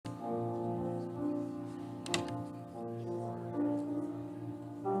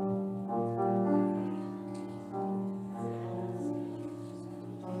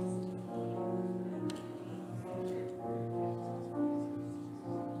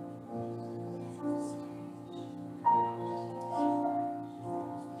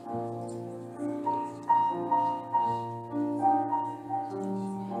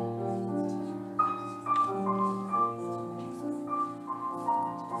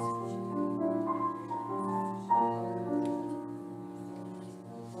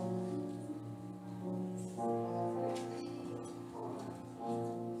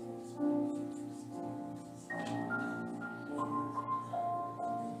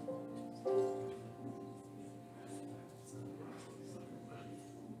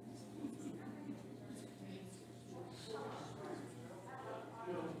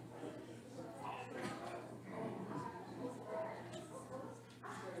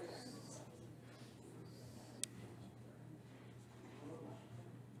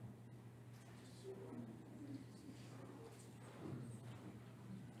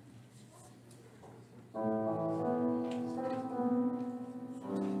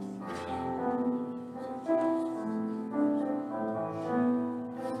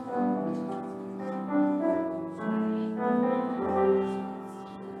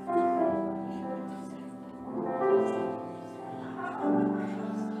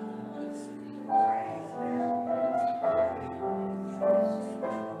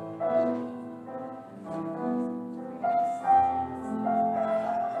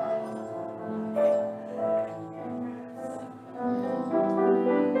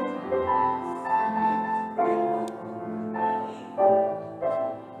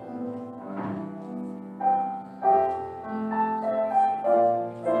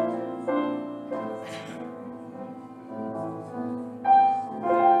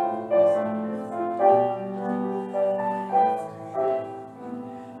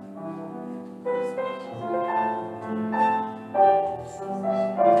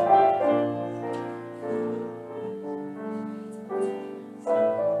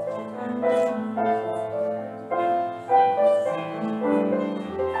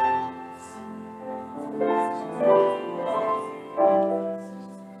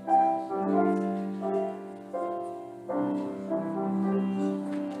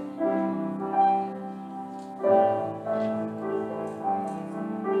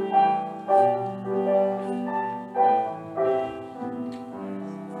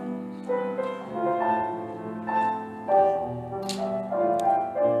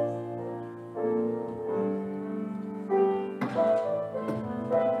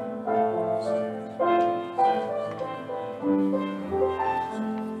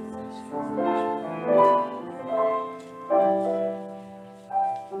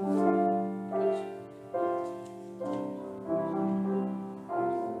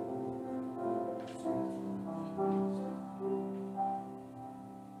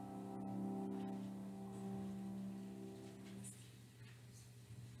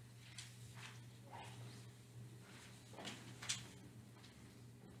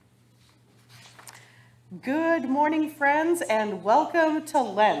Good morning, friends, and welcome to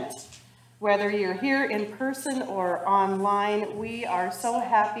Lent. Whether you're here in person or online, we are so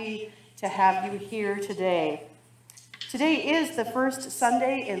happy to have you here today. Today is the first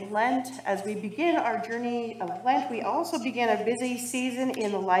Sunday in Lent. As we begin our journey of Lent, we also begin a busy season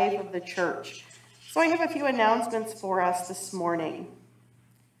in the life of the church. So I have a few announcements for us this morning.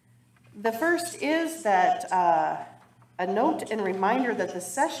 The first is that a note and reminder that the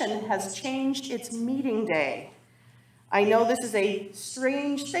session has changed its meeting day. I know this is a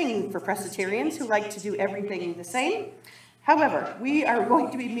strange thing for Presbyterians who like to do everything the same. However, we are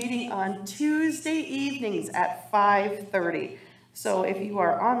going to be meeting on Tuesday evenings at 5:30. So if you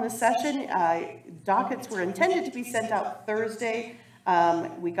are on the session, dockets were intended to be sent out Thursday.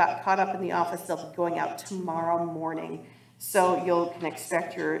 We got caught up in the office. They'll be going out tomorrow morning. So you can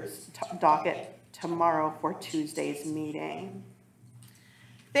expect your docket tomorrow for Tuesday's meeting.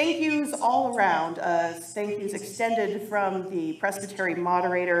 Thank yous all around. Thank yous extended from the presbytery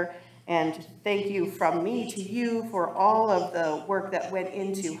moderator, and thank you from me to you for all of the work that went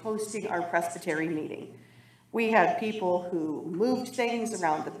into hosting our presbytery meeting. We had people who moved things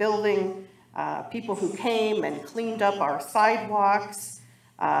around the building, people who came and cleaned up our sidewalks,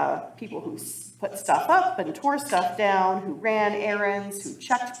 people who put stuff up and tore stuff down, who ran errands, who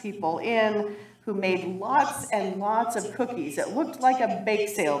checked people in, who made lots and lots of cookies. It looked like a bake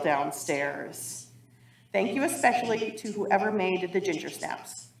sale downstairs. Thank you especially to whoever made the ginger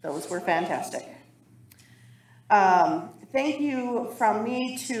snaps. Those were fantastic. Thank you from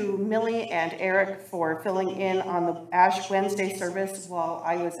me to Millie and Eric for filling in on the Ash Wednesday service while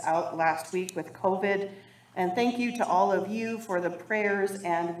I was out last week with COVID. And thank you to all of you for the prayers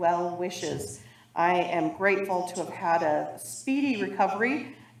and well wishes. I am grateful to have had a speedy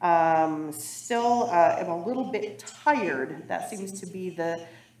recovery. Still am a little bit tired. That seems to be the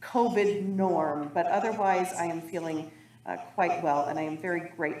COVID norm, but otherwise I am feeling quite well, and I am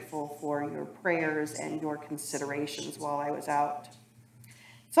very grateful for your prayers and your considerations while I was out.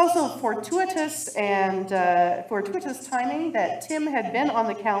 It's also fortuitous timing that Tim had been on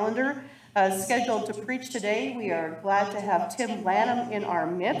the calendar scheduled to preach today. We are glad to have Tim Lanham in our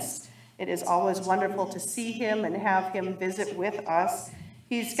midst. It is always wonderful to see him and have him visit with us.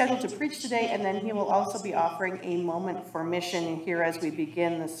 He's scheduled to preach today, and then he will also be offering a moment for mission here as we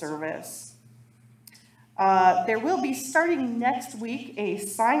begin the service. There will be, starting next week, a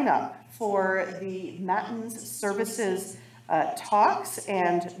sign-up for the Matins services talks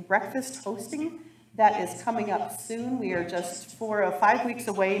and breakfast hosting. That is coming up soon. We are just 4 or 5 weeks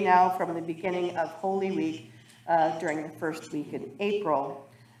away now from the beginning of Holy Week during the first week in April.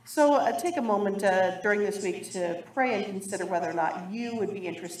 So take a moment during this week to pray and consider whether or not you would be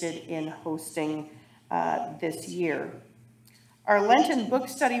interested in hosting this year. Our Lenten book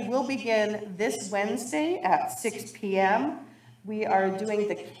study will begin this Wednesday at 6 p.m. We are doing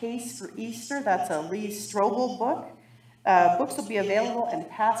The Case for Easter. That's a Lee Strobel book. Books will be available and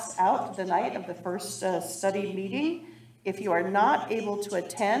passed out the night of the first study meeting. If you are not able to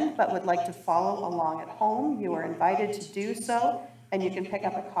attend but would like to follow along at home, you are invited to do so, and you can pick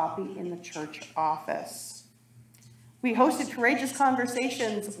up a copy in the church office. We hosted Courageous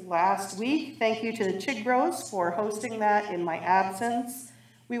Conversations last week. Thank you to the Chigbros for hosting that in my absence.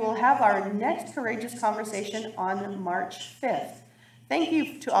 We will have our next Courageous Conversation on March 5th. Thank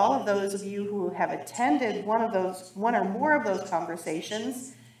you to all of those of you who have attended one or more of those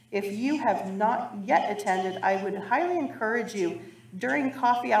conversations. If you have not yet attended, I would highly encourage you during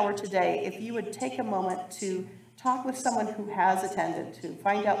coffee hour today, if you would take a moment to talk with someone who has attended to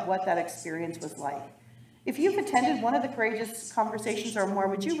find out what that experience was like. If you've attended one of the Courageous Conversations or more,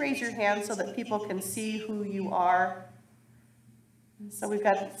 would you raise your hand so that people can see who you are? So we've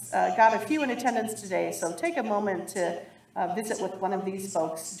got a few in attendance today, so take a moment to visit with one of these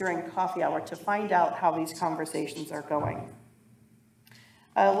folks during coffee hour to find out how these conversations are going.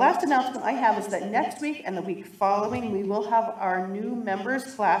 Last announcement I have is that next week and the week following, we will have our new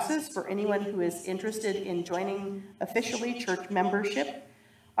members classes for anyone who is interested in joining officially church membership.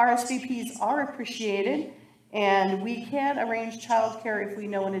 RSVPs are appreciated, and we can arrange childcare if we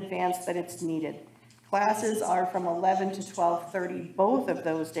know in advance that it's needed. Classes are from 11 to 12:30 both of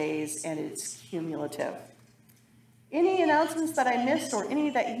those days, and it's cumulative. Any announcements that I missed or any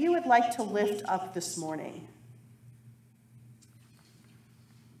that you would like to lift up this morning?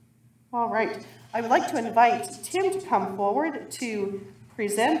 All right. I would like to invite Tim to come forward to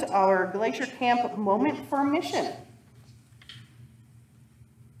present our Glacier Camp Moment for Mission.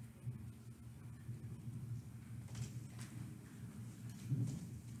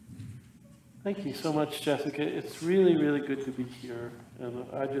 Thank you so much, Jessica. It's really, really good to be here, and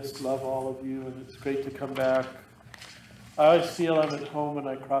I just love all of you, and it's great to come back. I always feel I'm at home when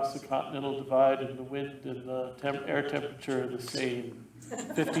I cross the Continental Divide, and the wind and the air temperature are the same,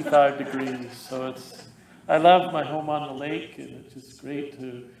 55 degrees. So I love my home on the lake, and it's just great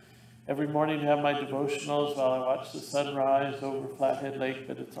to every morning have my devotionals while I watch the sunrise over Flathead Lake,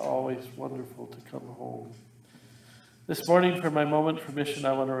 but it's always wonderful to come home. This morning, for my moment for mission,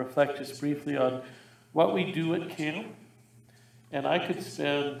 I want to reflect just briefly on what we do at camp. And I could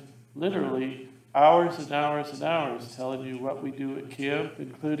spend literally hours and hours and hours telling you what we do at camp,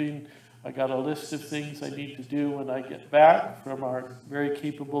 including I got a list of things I need to do when I get back from our very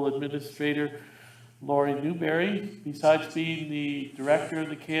capable administrator, Lori Newberry. Besides being the director of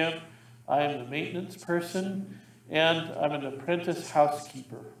the camp, I am the maintenance person, and I'm an apprentice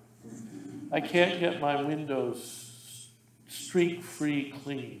housekeeper. I can't get my windows streak-free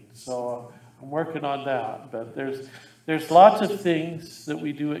clean, so I'm working on that. But there's lots of things that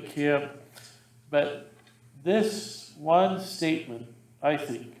we do at camp, but this one statement, I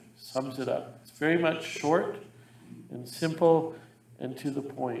think, sums it up. It's very much short and simple and to the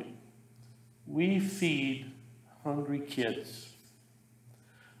point. We feed hungry kids.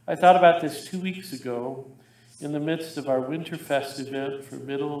 I thought about this 2 weeks ago in the midst of our Winterfest event for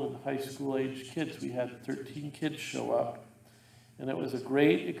middle and high school age kids. We had 13 kids show up, and it was a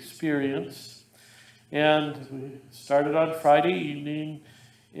great experience. And we started on Friday evening,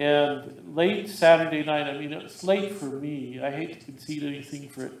 and late Saturday night, I mean, it was late for me. I hate to concede anything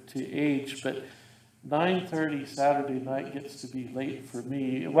to age, but 9:30 Saturday night gets to be late for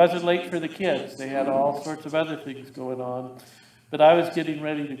me. It wasn't late for the kids. They had all sorts of other things going on. But I was getting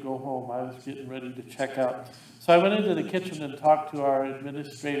ready to go home. I was getting ready to check out. So I went into the kitchen and talked to our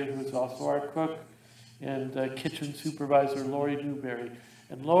administrator, who is also our cook, and kitchen supervisor, Lori Newberry.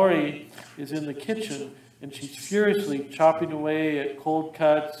 And Lori is in the kitchen, and she's furiously chopping away at cold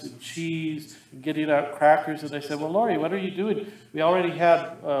cuts and cheese and getting out crackers. And I said, well, Lori, what are you doing? We already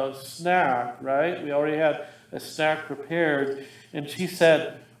had a snack, right? We already had a snack prepared. And she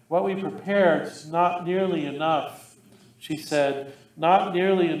said, what we prepared is not nearly enough. She said, not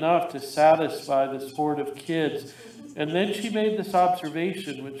nearly enough to satisfy this horde of kids. And then she made this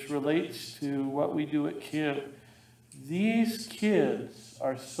observation, which relates to what we do at camp. These kids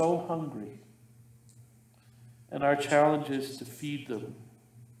are so hungry, and our challenge is to feed them.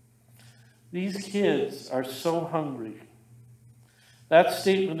 These kids are so hungry. That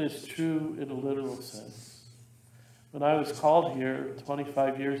statement is true in a literal sense. When I was called here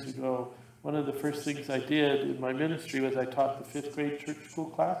 25 years ago, one of the first things I did in my ministry was I taught the 5th grade church school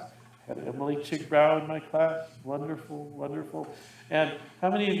class. I had Emily Chigbrow in my class. Wonderful, wonderful. And how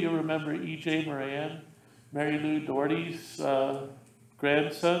many of you remember E.J. Moran, Mary Lou Doherty's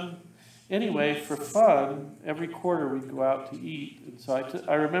grandson? Anyway, for fun, every quarter we'd go out to eat. And so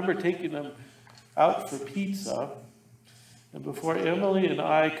I remember taking them out for pizza. And before Emily and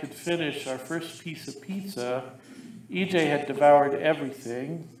I could finish our first piece of pizza, EJ had devoured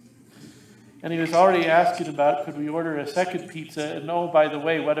everything. And he was already asking about, could we order a second pizza? And oh, by the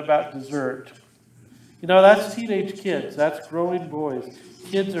way, what about dessert? You know, that's teenage kids. That's growing boys.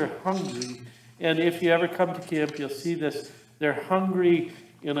 Kids are hungry. And if you ever come to camp, you'll see this. They're hungry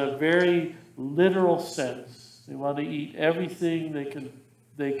in a very literal sense. They want to eat everything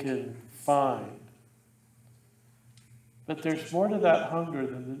they can find. But there's more to that hunger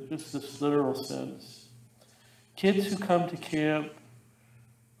than just this literal sense. Kids who come to camp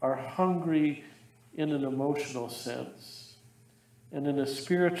are hungry in an emotional sense, and in a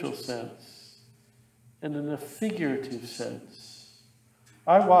spiritual sense, and in a figurative sense.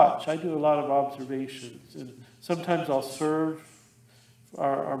 I do a lot of observations, and sometimes I'll serve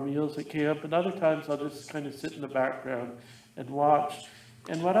our meals at camp, and other times I'll just kind of sit in the background and watch.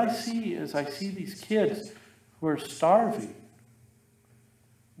 And what I see is these kids who are starving,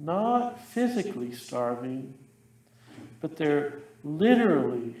 not physically starving, but they're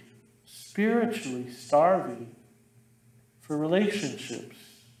literally, spiritually starving for relationships,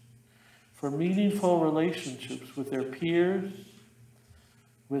 for meaningful relationships with their peers,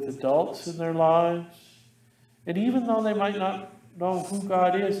 with adults in their lives. And even though they might not know who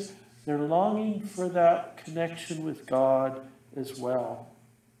God is, they're longing for that connection with God as well.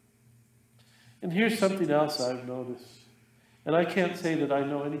 And here's something else I've noticed. And I can't say that I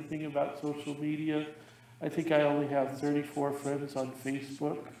know anything about social media. I think I only have 34 friends on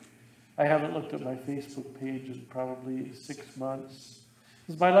Facebook. I haven't looked at my Facebook page in probably 6 months.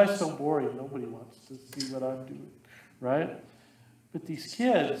 Because my life's so boring, nobody wants to see what I'm doing, right? But these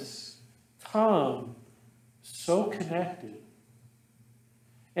kids come so connected.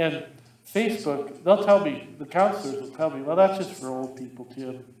 And Facebook, they'll tell me, the counselors will tell me, well, that's just for old people,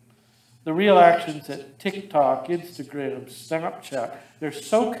 Tim. The real actions at TikTok, Instagram, Snapchat, they're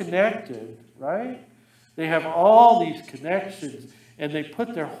so connected, right? They have all these connections, and they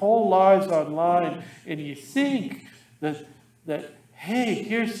put their whole lives online, and you think that hey,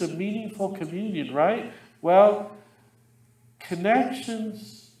 here's some meaningful communion, right? Well,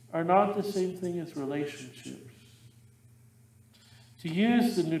 connections are not the same thing as relationships. To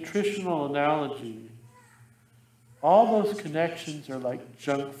use the nutritional analogy, all those connections are like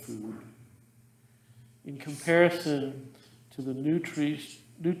junk food in comparison to the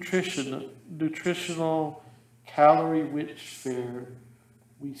nutritional, calorie-rich fare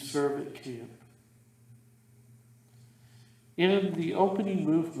we serve at camp. In the opening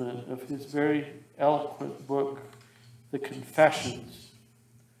movement of his very eloquent book, The Confessions,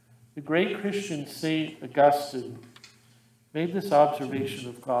 the great Christian Saint Augustine made this observation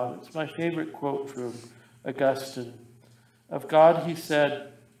of God. It's my favorite quote from Augustine. Of God, he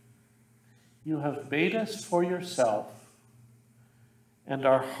said, "You have made us for yourself, and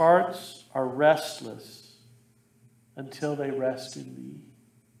our hearts are restless until they rest in thee."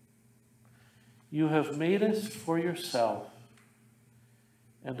 You have made us for yourself,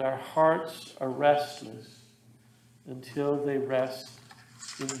 and our hearts are restless until they rest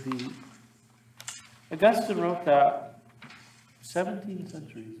in thee. Augustine wrote that 17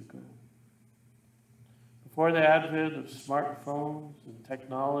 centuries ago. Before the advent of smartphones and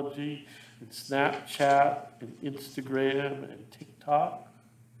technology and Snapchat and Instagram and TikTok.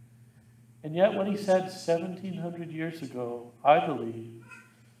 And yet what he said 1,700 years ago, I believe,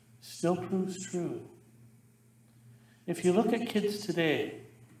 still proves true. If you look at kids today,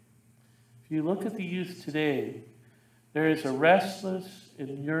 if you look at the youth today, there is a restless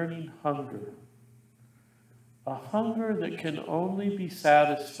and yearning hunger. A hunger that can only be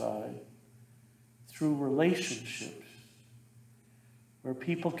satisfied through relationships, where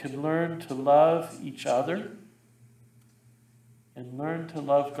people can learn to love each other and learn to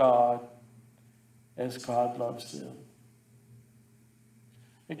love God as God loves them.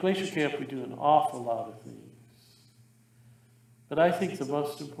 At Glacier Camp, we do an awful lot of things. But I think the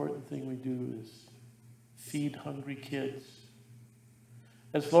most important thing we do is feed hungry kids.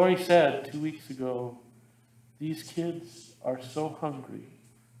 As Lori said 2 weeks ago, these kids are so hungry.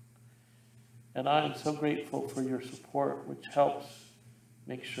 And I am so grateful for your support, which helps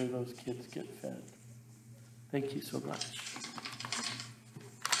make sure those kids get fed. Thank you so much.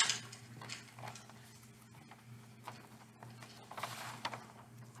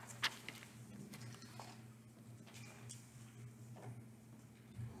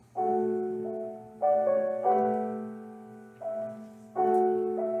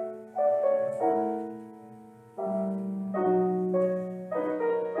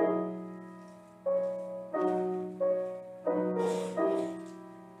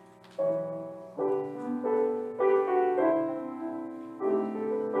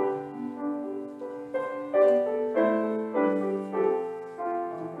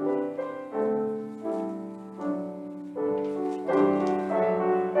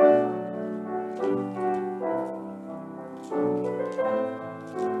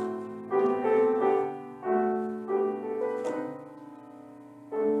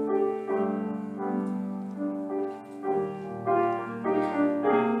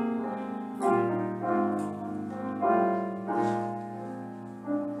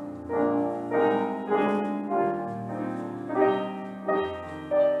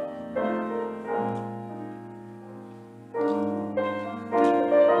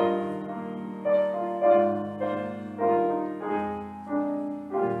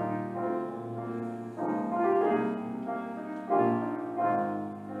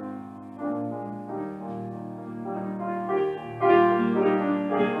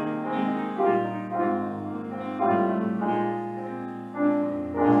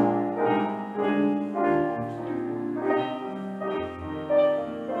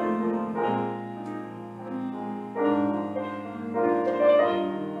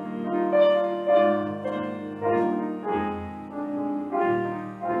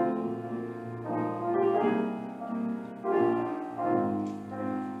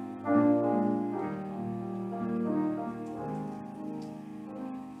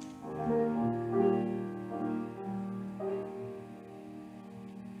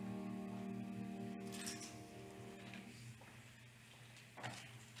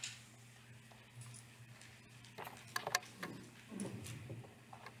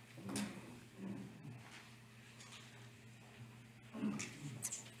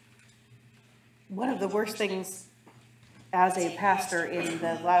 One of the worst things as a pastor in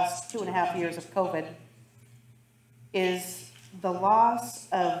the last 2.5 years of COVID is the loss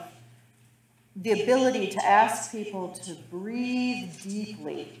of the ability to ask people to breathe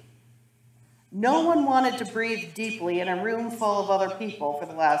deeply. No one wanted to breathe deeply in a room full of other people for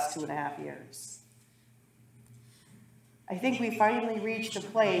the last 2.5 years. I think we finally reached a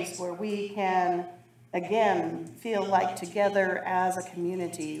place where we can, again, feel like together as a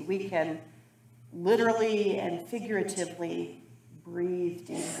community, we can literally and figuratively breathe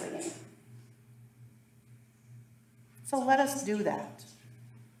deeply. So let us do that.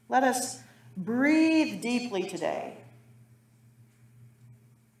 Let us breathe deeply today.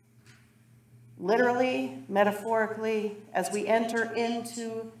 Literally, metaphorically, as we enter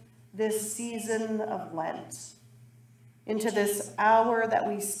into this season of Lent, into this hour that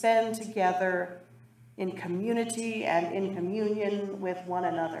we spend together in community and in communion with one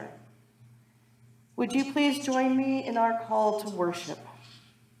another. Would you please join me in our call to worship?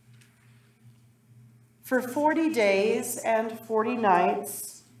 For 40 days and 40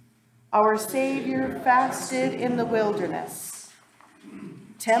 nights, our Savior fasted in the wilderness,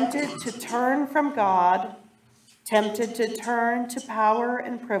 tempted to turn from God, tempted to turn to power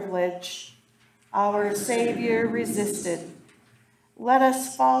and privilege. Our Savior resisted. Let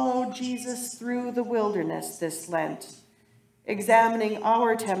us follow Jesus through the wilderness this Lent, examining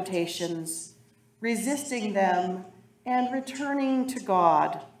our temptations, resisting them, and returning to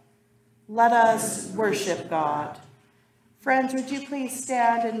God. Let us worship God. Friends, would you please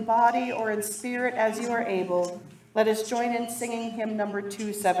stand in body or in spirit as you are able? Let us join in singing hymn number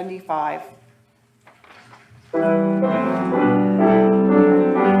 275.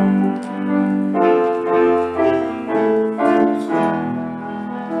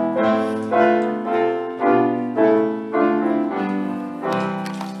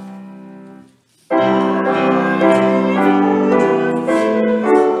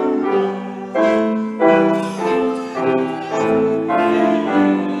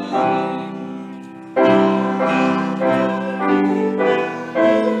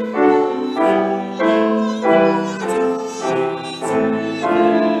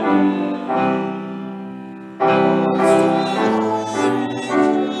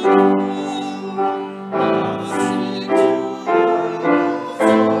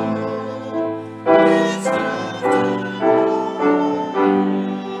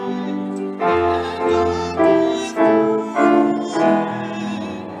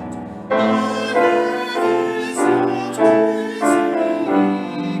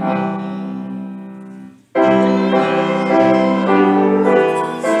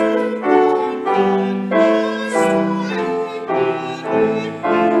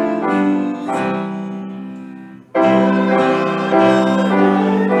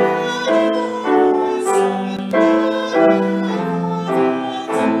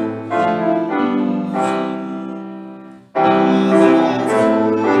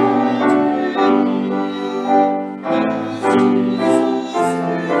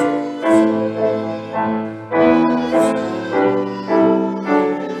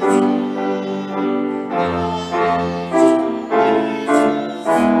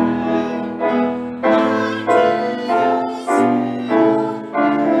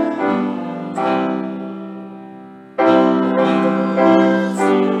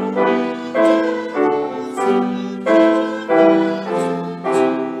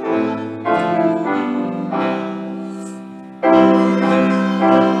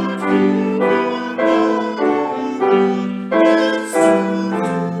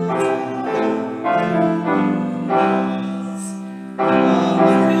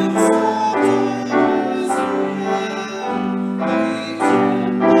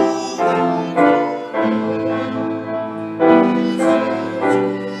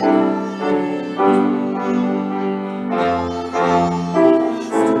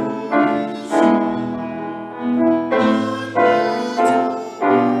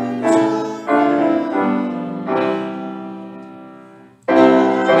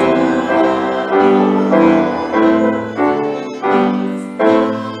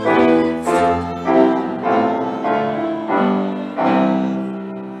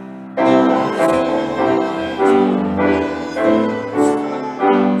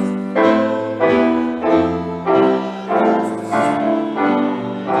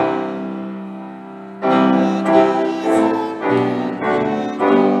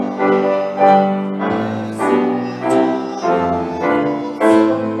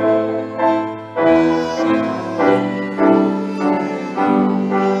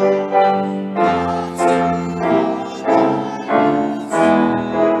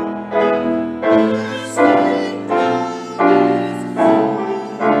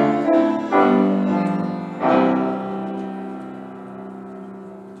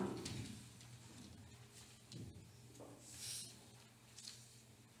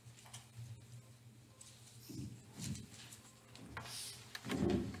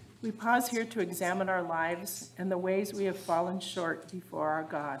 We pause here to examine our lives and the ways we have fallen short before our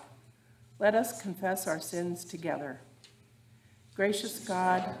God. Let us confess our sins together. Gracious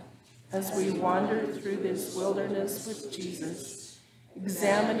God, as we wander through this wilderness with Jesus,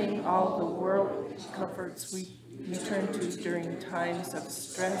 examining all the worldly comforts we turn to during times of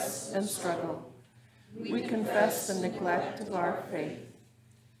stress and struggle, we confess the neglect of our faith.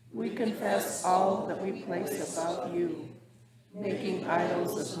 We confess all that we place above you, making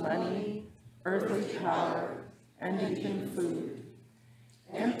idols of money, earthly power, and even food.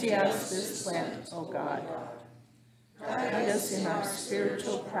 Empty us this Lent, O God. Guide us in our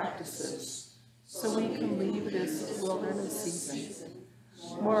spiritual practices so we can leave this wilderness season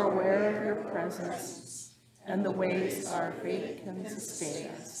more aware of your presence and the ways our faith can sustain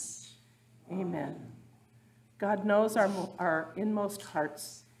us. Amen. God knows our inmost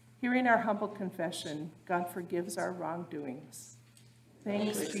hearts. Hearing our humble confession, God forgives our wrongdoings.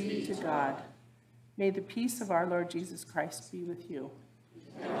 Thanks be to God. May the peace of our Lord Jesus Christ be with you.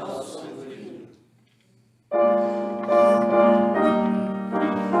 And also with you.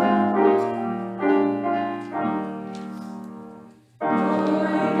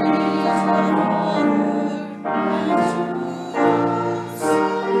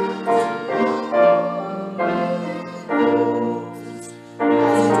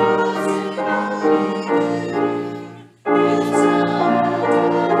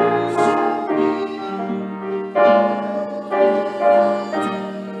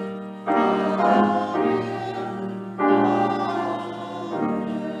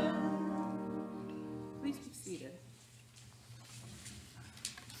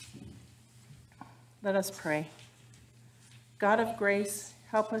 Let us pray. God of grace,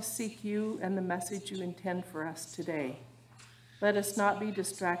 help us seek you and the message you intend for us today. Let us not be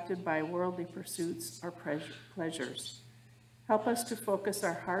distracted by worldly pursuits or pleasures. Help us to focus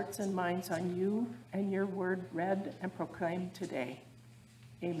our hearts and minds on you and your word read and proclaimed today.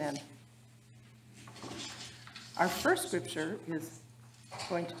 Amen. Our first scripture is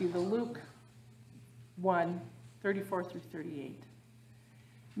going to be the Luke 1, 34 through 38.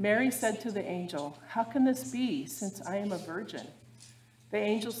 Mary said to the angel, "How can this be, since I am a virgin?" The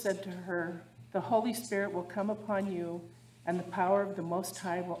angel said to her, "The Holy Spirit will come upon you, and the power of the Most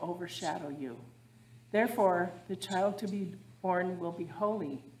High will overshadow you. Therefore, the child to be born will be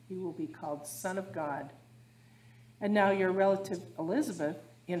holy. He will be called Son of God. And now your relative Elizabeth,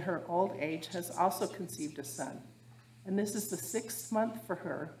 in her old age, has also conceived a son. And this is the 6th month for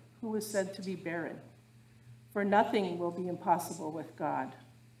her, who was said to be barren. For nothing will be impossible with God."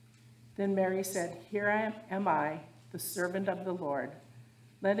 Then Mary said, "Here am I, the servant of the Lord.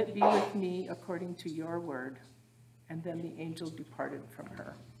 Let it be with me according to your word." And then the angel departed from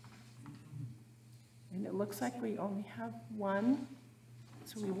her. And it looks like we only have one,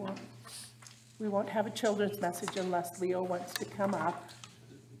 so we won't have a children's message unless Leo wants to come up.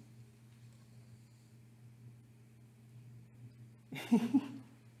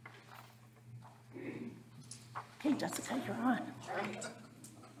 Hey, Jessica, you're on.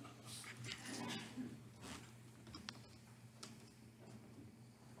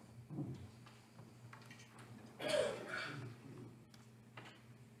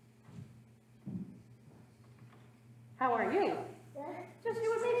 How are you? Just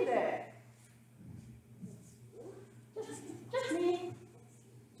you and me today. Just me.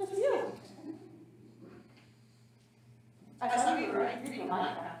 Just you. I saw you reading a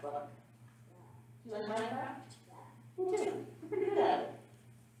Minecraft book. Do you like Minecraft? Me too. You're pretty good at it.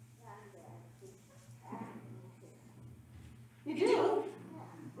 You do?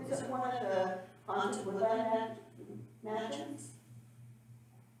 Is it one of the haunted woodland mansions?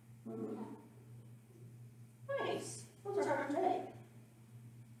 Nice. Those are hard to make.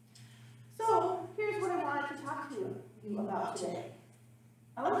 So, here's what I wanted to talk to you about today.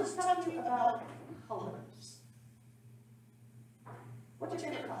 I wanted to talk to you about colors. What's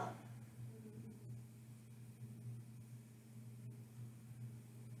your favorite color?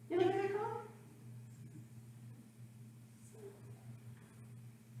 You have a favorite color?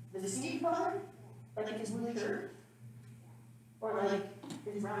 The Steve color? Like his blue shirt? Or like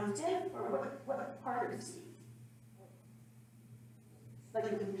his brown skin? Or what part of Steve?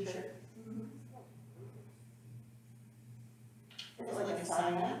 Like the blue shirt. Is it like a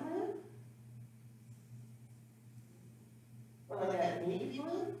cyan blue? Or like a navy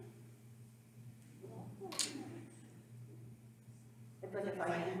blue? It's like a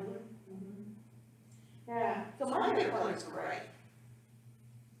cyan blue. Yeah. So my favorite color is gray.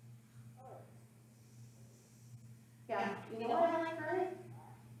 Yeah. You know why I like gray?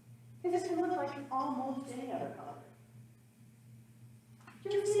 Because it can look like almost any other color.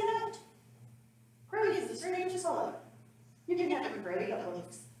 Did you see that? Gray is the strangest color. You can have a gray that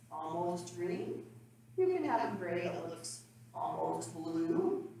looks almost green. You can have a gray that looks almost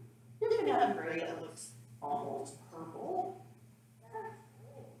blue. You can have a gray that looks almost purple.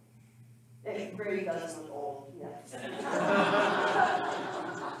 Gray does look old, yes.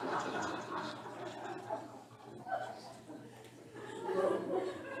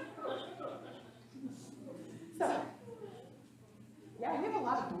 So, yeah, we have a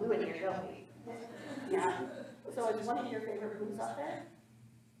lot of blue in here, don't we? Yeah. So is one of your favorite blues up there?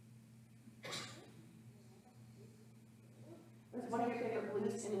 Is one of your favorite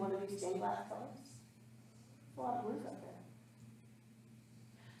blues in one of these stained glass colors? There's a lot of blues up there.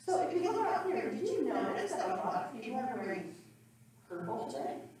 So if you look out here, did you notice that a lot of people are wearing purple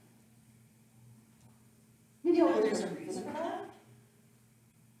today? You know there's a reason for that?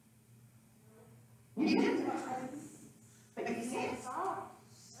 You didn't. But you see it?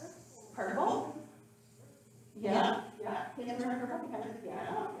 Purple? Yeah. Yeah. Hands wearing purple because of the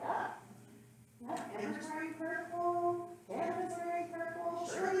piano. Yeah. Yeah. Amber's wearing purple. Hannah's wearing purple.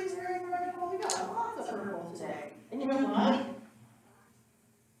 Shirley's wearing purple. We got lots of purple today. And you know what?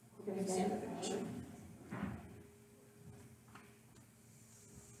 We're going to stand up and show you.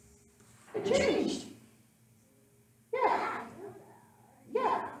 It changed. Yeah.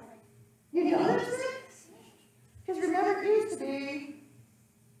 Yeah. You noticed it? Because remember, it used to be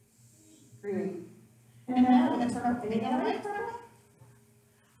green. And now it's purple. And you know what it's purple?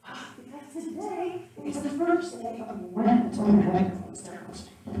 Because today is the first day of Lent. Today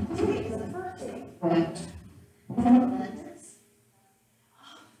is the first day of Lent. You know what Lent is?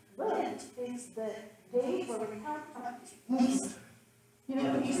 Lent is the day where we count up to Easter. You know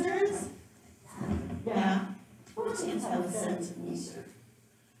what Easter is? Yeah. What's inside the sense of Easter?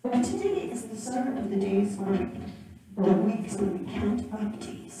 But today is the start of the days where the weeks when we count up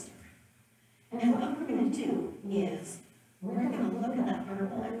to Easter. And what we're going to do is we're going to look at that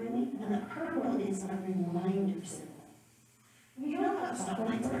purple every week, and that purple is our reminder symbol. You know how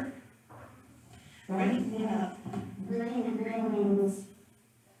stoplights work? Right? We have green, and green means,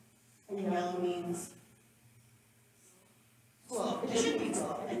 and yellow means slow. It should be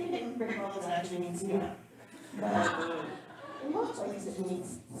slow. I think in purple actually means speed up. But in most places it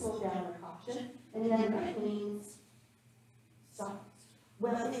means slow down or caution, and then red means stop.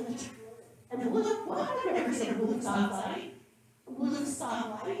 Well, and blue, what? I've never seen a blue stoplight. A blue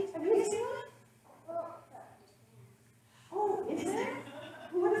stoplight? Have you seen one? Oh, is there?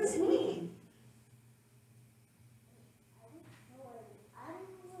 What does it mean?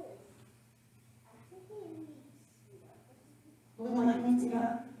 Blue light means speed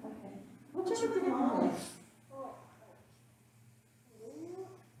up? Okay. Whichever the mom is.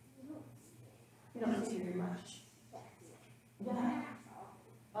 You don't see very much. Yeah.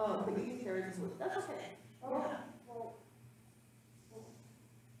 Oh, but you can carry this with. That's okay. Yeah.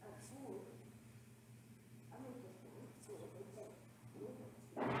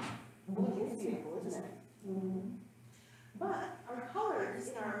 Blue is beautiful, isn't it? Mm-hmm. But our colors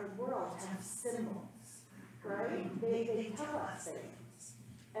in our world have symbols, right? They tell us things.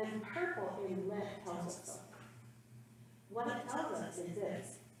 And purple in Lent tells us something. What it tells us is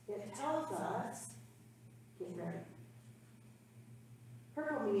this. It tells us, get ready.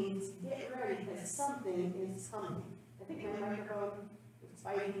 Purple means get ready because something is coming. I think my microphone is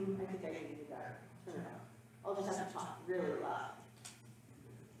fighting. I think I need to do that. Turn it out. I'll just have to talk really loud.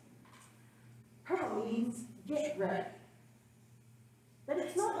 Purple means get ready. But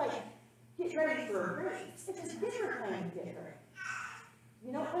it's not like get ready for a race. It's a different kind of get ready.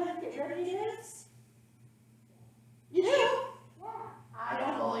 You know what kind of get ready is? You do? Yeah. I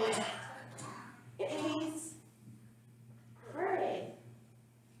don't believe it. It means pray.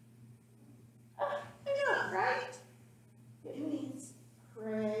 I know, right? It means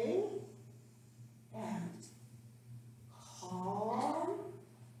pray and calm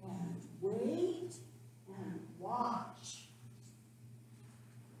and wait and watch.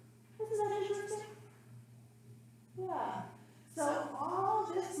 Isn't that interesting? Yeah. So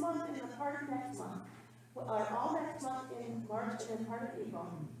all this month and the part of next month, all next month in March and then part of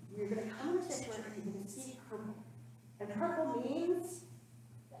April, you're going to come to sanctuary and you're going to see purple. And purple means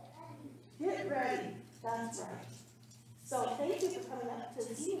get ready. That's right. So thank you for coming up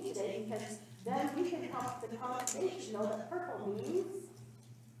to see me today, because then we can help the congregation know that purple means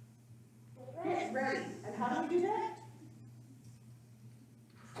get ready. And how do you do that?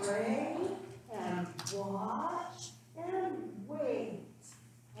 Pray and watch and wait.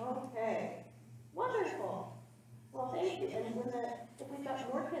 Okay. Wonderful. Well, thank you. And if we've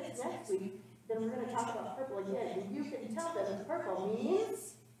got more kids next week, then we're going to talk about purple again. And you can tell them purple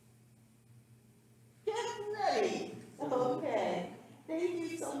means get ready. Okay. Thank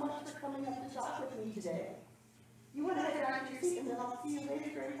you so much for coming up to talk with me today. You want to head back to your seat, and then I'll see you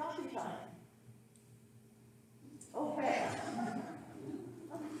later during coffee time. Okay.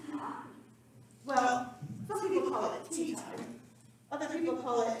 Well, some people call it tea time. Other people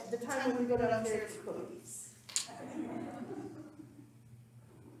call it the time when we go downstairs for cookies.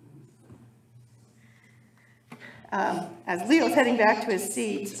 As Leo's heading back to his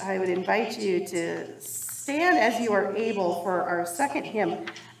seat, I would invite you to stand as you are able for our second hymn.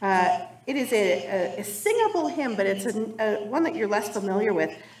 It is a singable hymn, but it's one that you're less familiar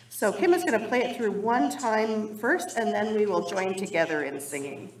with. So Kim is going to play it through one time first, and then we will join together in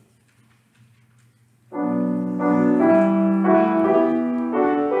singing.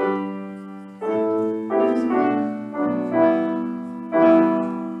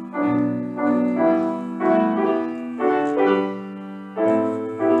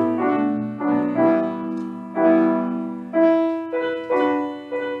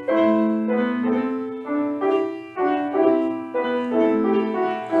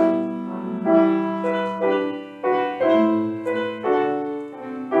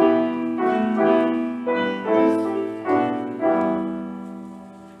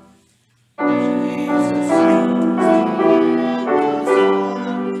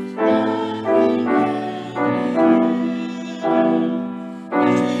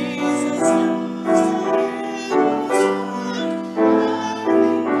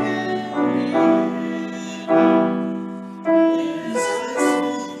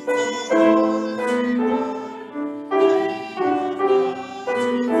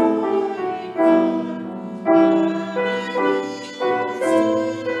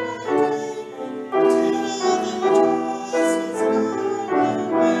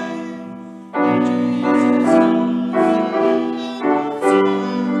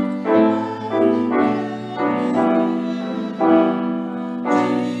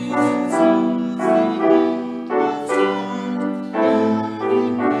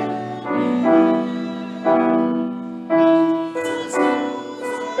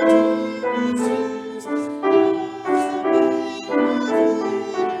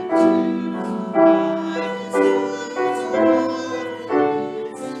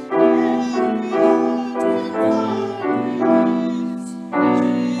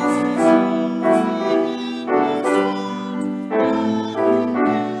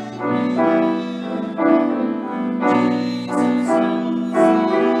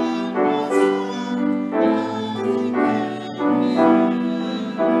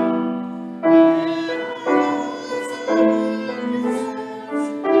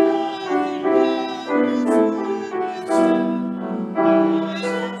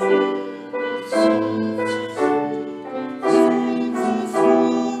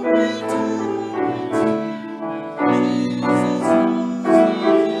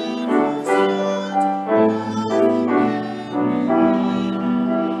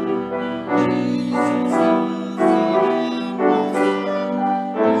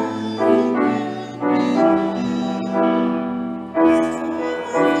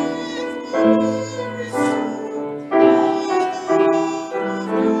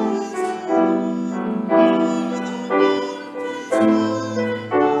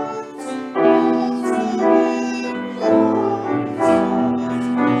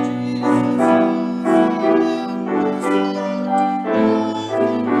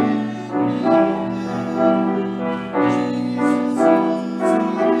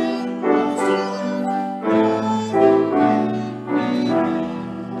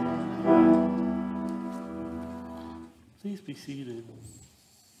 Be seated.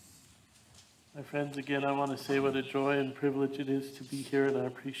 My friends, again, I want to say what a joy and privilege it is to be here, and I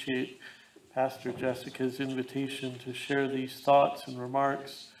appreciate Pastor Jessica's invitation to share these thoughts and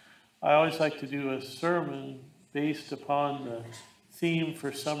remarks. I always like to do a sermon based upon the theme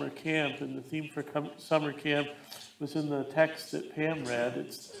for summer camp, and the theme for summer camp was in the text that Pam read.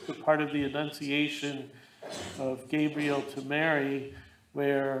 It's the part of the Annunciation of Gabriel to Mary,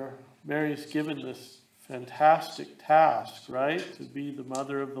 where Mary's given this fantastic task, right? To be the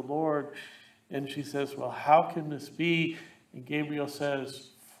mother of the Lord. And she says, well, how can this be? And Gabriel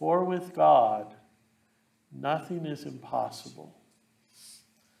says, for with God, nothing is impossible.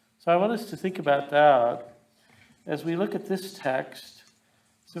 So I want us to think about that as we look at this text.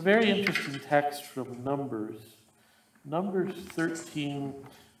 It's a very interesting text from Numbers. Numbers 13,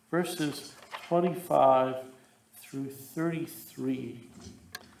 verses 25 through 33.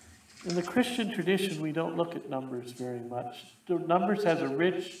 In the Christian tradition, we don't look at Numbers very much. Numbers has a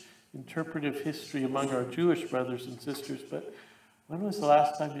rich interpretive history among our Jewish brothers and sisters, but When was the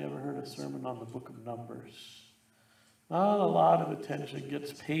last time you ever heard a sermon on the book of Numbers? Not a lot of attention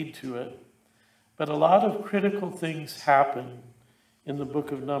gets paid to it, but a lot of critical things happen in the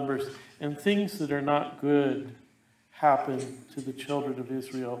book of Numbers, and things that are not good happen to the children of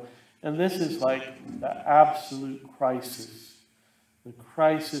Israel. And this is like the absolute crisis, the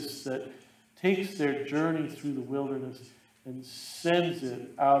crisis that takes their journey through the wilderness and sends it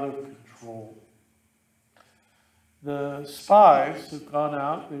out of control. The spies have gone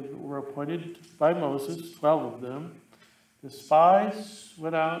out. They were appointed by Moses, 12 of them. The spies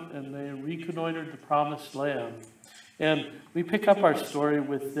went out and they reconnoitered the promised land. And we pick up our story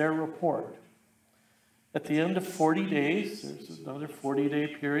with their report. At the end of 40 days, there's another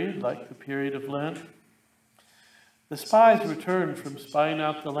 40-day period, like the period of Lent. The spies returned from spying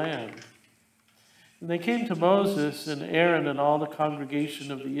out the land. And they came to Moses and Aaron and all the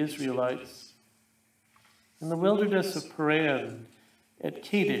congregation of the Israelites in the wilderness of Paran at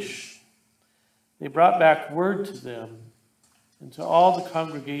Kadesh. They brought back word to them and to all the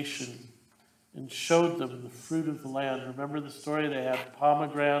congregation and showed them the fruit of the land. Remember the story? They had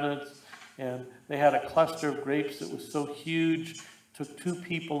pomegranates and they had a cluster of grapes that was so huge, it took 2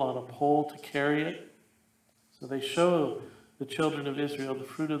 people on a pole to carry it. So they show the children of Israel the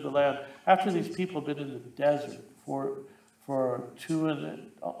fruit of the land after these people had been in the desert for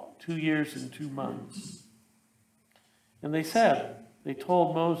 2 years and 2 months. And they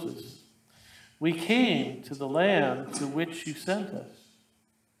told Moses, "We came to the land to which you sent us.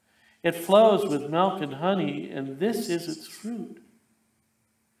 It flows with milk and honey, and this is its fruit.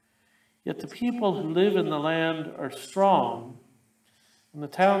 Yet the people who live in the land are strong, and the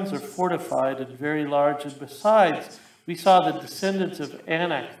towns are fortified and very large. And besides, we saw the descendants of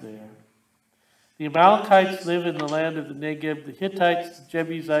Anak there. The Amalekites live in the land of the Negev, the Hittites, the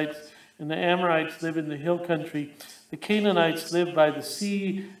Jebusites, and the Amorites live in the hill country. The Canaanites live by the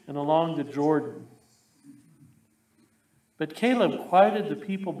sea and along the Jordan." But Caleb quieted the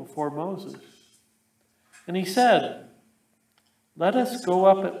people before Moses. And he said, "Let us go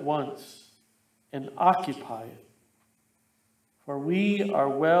up at once and occupy it, for we are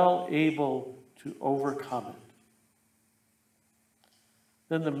well able to overcome it."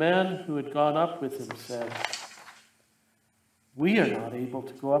 Then the men who had gone up with him said, "We are not able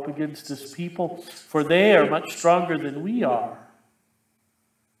to go up against this people, for they are much stronger than we are."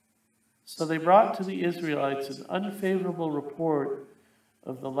 So they brought to the Israelites an unfavorable report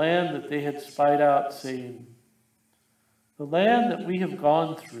of the land that they had spied out, saying, "The land that we have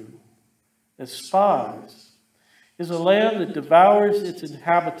gone through as spies is a land that devours its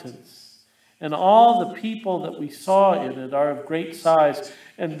inhabitants, and all the people that we saw in it are of great size.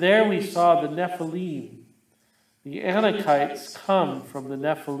 And there we saw the Nephilim. The Anakites come from the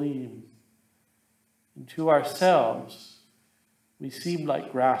Nephilim, and to ourselves we seemed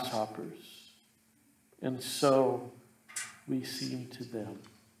like grasshoppers, and so we seemed to them."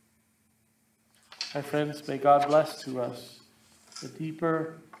 My friends, may God bless to us a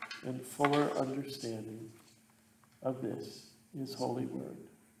deeper and fuller understanding of this, His holy word.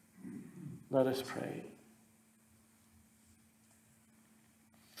 Let us pray.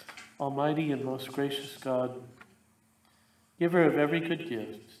 Almighty and most gracious God, giver of every good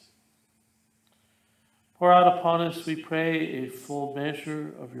gift, pour out upon us, we pray, a full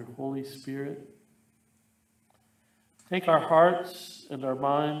measure of your Holy Spirit. Take our hearts and our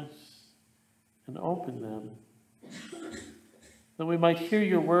minds and open them, that we might hear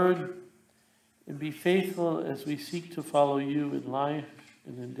your word and be faithful as we seek to follow you in life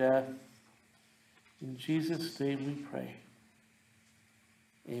and in death. In Jesus' name we pray.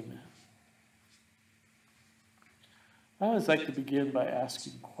 Amen. I always like to begin by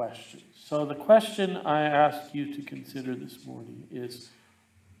asking questions. So the question I ask you to consider this morning is,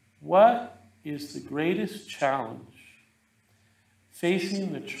 what is the greatest challenge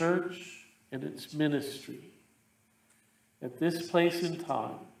facing the church and its ministry at this place in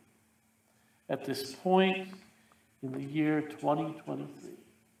time, at this point in the year 2023?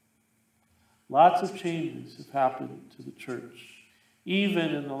 Lots of changes have happened to the church,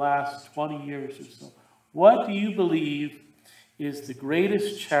 even in the last 20 years or so. What do you believe is the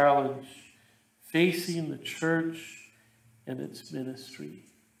greatest challenge facing the church and its ministry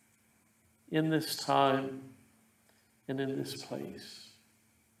in this time and in this place?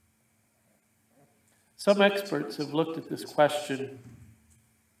 Some experts have looked at this question,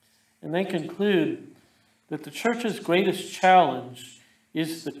 and they conclude that the church's greatest challenge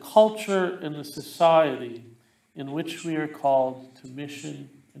is the culture and the society in which we are called to mission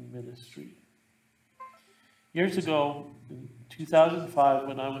and ministry. Years ago, in 2005,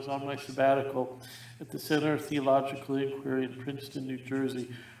 when I was on my sabbatical at the Center of Theological Inquiry in Princeton, New Jersey,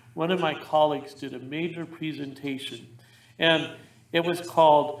 one of my colleagues did a major presentation, and it was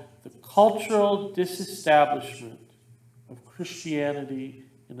called The Cultural Disestablishment of Christianity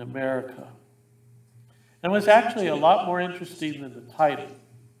in America. And it was actually a lot more interesting than the title.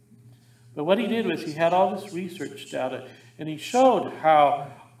 But what he did was he had all this research data, and he showed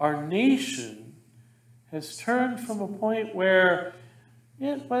how our nation has turned from a point where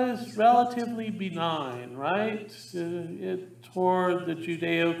it was relatively benign, right? Toward the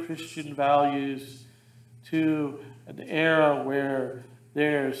Judeo-Christian values, to an era where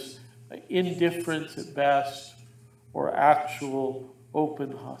there's indifference at best or actual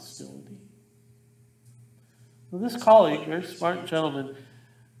open hostility. Well, this colleague, very smart gentleman,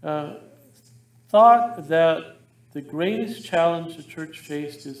 thought that the greatest challenge the church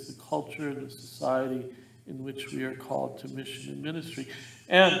faced is the culture and the society in which we are called to mission and ministry.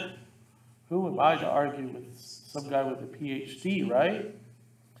 And who am I to argue with some guy with a PhD, right?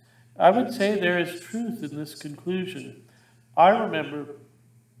 I would say there is truth in this conclusion. I remember,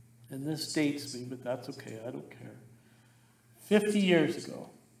 and this dates me, but that's okay, I don't care, 50 years ago,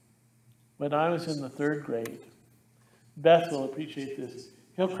 when I was in the 3rd grade, Beth will appreciate this,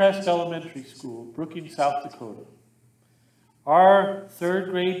 Hillcrest Elementary School, Brookings, South Dakota. Our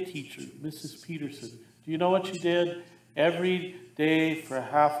 3rd grade teacher, Mrs. Peterson, do you know what she did every day for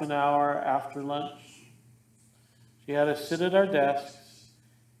half an hour after lunch? She had us sit at our desks,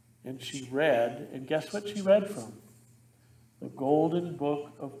 and she read, and guess what she read from? The Golden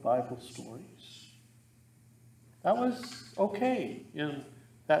Book of Bible Stories. That was okay in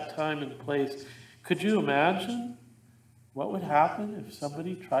that time and place. Could you imagine what would happen if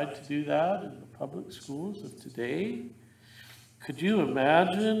somebody tried to do that in the public schools of today? Could you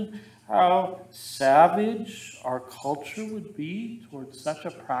imagine how savage our culture would be towards such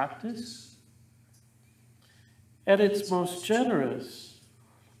a practice? At its most generous,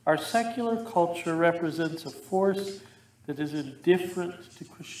 our secular culture represents a force that is indifferent to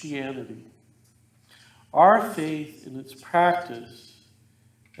Christianity. Our faith in its practice,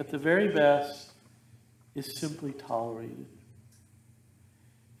 at the very best, is simply tolerated.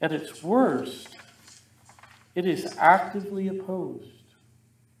 At its worst, it is actively opposed.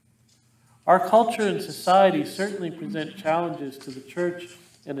 Our culture and society certainly present challenges to the church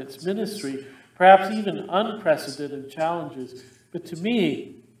and its ministry, perhaps even unprecedented challenges, but to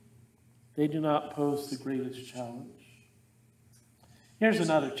me, they do not pose the greatest challenge. Here's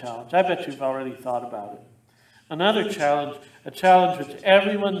another challenge. I bet you've already thought about it. Another challenge, a challenge which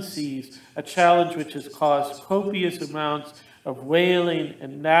everyone sees, a challenge which has caused copious amounts of wailing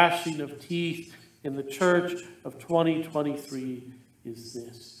and gnashing of teeth in the church of 2023 is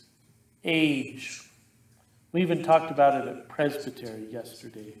this: age. We even talked about it at Presbytery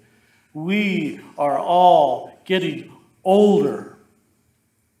yesterday. We are all getting older.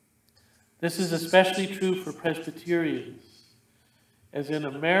 This is especially true for Presbyterians, as in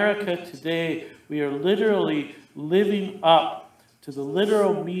America today, we are literally living up to the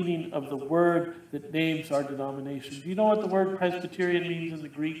literal meaning of the word that names our denomination. Do you know what the word Presbyterian means in the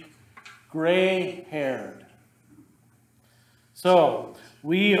Greek? Gray-haired. So,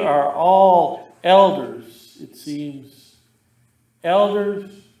 we are all elders, it seems.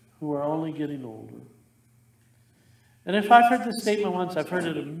 Elders who are only getting older. And if I've heard this statement once, I've heard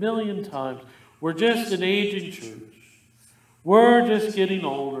it a million times. We're just an aging church. We're just getting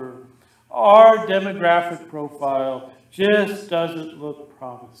older. Our demographic profile just doesn't look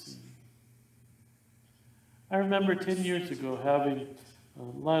promising. I remember 10 years ago having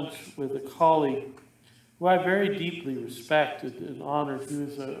lunch with a colleague who I very deeply respected and honored, who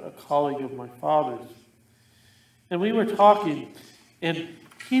is a colleague of my father's. And we were talking, and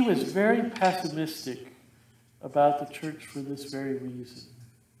he was very pessimistic about the church for this very reason.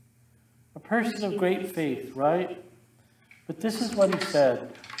 A person of great faith, right? But this is what he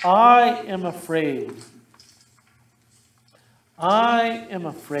said: I am afraid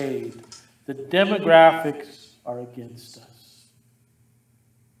the demographics are against us.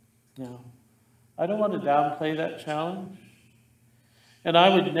 Now, I don't want to downplay that challenge, and I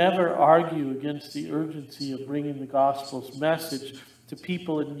would never argue against the urgency of bringing the gospel's message to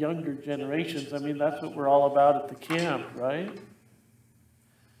people in younger generations. I mean, that's what we're all about at the camp, right?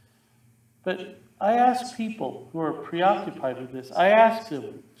 But I ask people who are preoccupied with this, I ask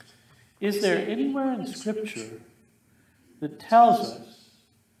them, is there anywhere in Scripture that tells us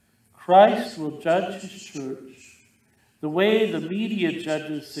Christ will judge his church the way the media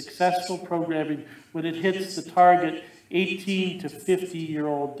judges successful programming when it hits the target 18 to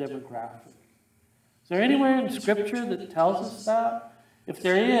 50-year-old demographic? Is there anywhere in Scripture that tells us that? If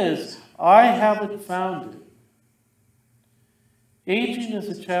there is, I haven't found it. Aging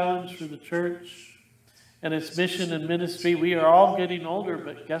is a challenge for the church and its mission and ministry. We are all getting older,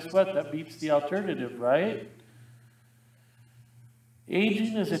 but guess what? That beats the alternative, right?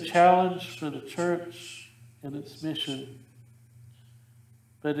 Aging is a challenge for the church and its mission,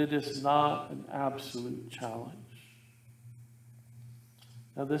 but it is not an absolute challenge.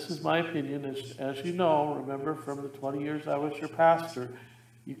 Now, this is my opinion. As you know, remember from the 20 years I was your pastor,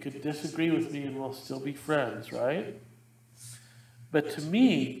 you could disagree with me and we'll still be friends, right? But to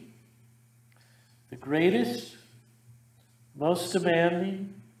me, the greatest, most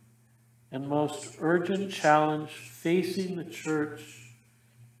demanding, and most urgent challenge facing the church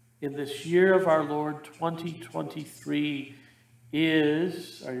in this year of our Lord 2023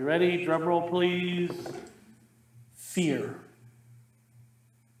 is, are you ready? Drum roll, please. Fear.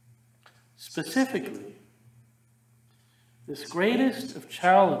 Specifically, this greatest of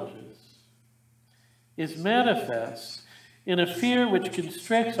challenges is manifest in a fear which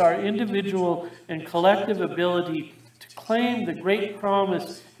constricts our individual and collective ability to claim the great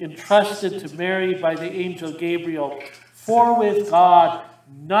promise entrusted to Mary by the angel Gabriel, for with God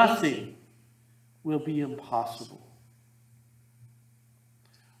nothing will be impossible.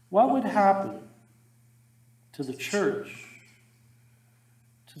 What would happen to the church,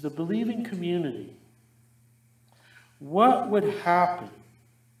 to the believing community? What would happen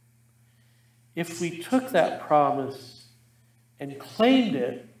if we took that promise and claimed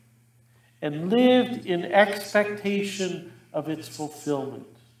it and lived in expectation of its fulfillment?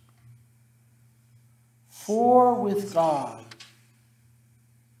 For with God,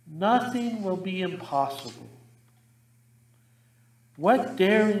 nothing will be impossible. What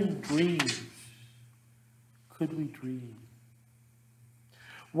daring dreams could we dream?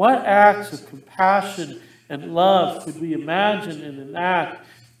 What acts of compassion and love could we imagine and enact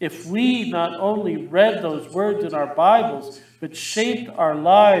if we not only read those words in our Bibles, but shaped our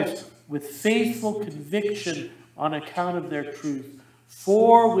lives with faithful conviction on account of their truth?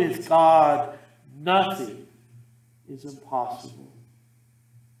 For with God, nothing is impossible.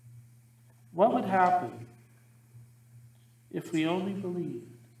 What would happen if we only believed?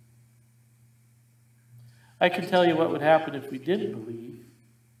 I can tell you what would happen if we didn't believe.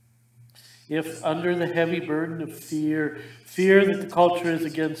 If under the heavy burden of fear that the culture is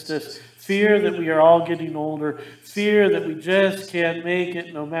against us, fear that we are all getting older, fear that we just can't make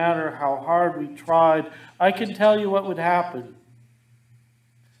it no matter how hard we tried, I can tell you what would happen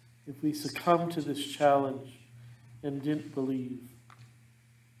if we succumbed to this challenge and didn't believe.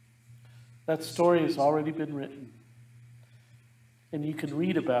 That story has already been written, and you can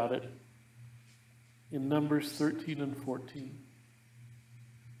read about it in Numbers 13 and 14.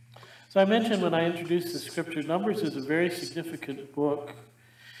 So I mentioned when I introduced the scripture, Numbers is a very significant book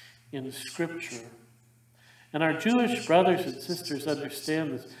in Scripture. And our Jewish brothers and sisters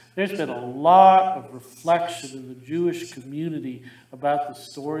understand this. There's been a lot of reflection in the Jewish community about the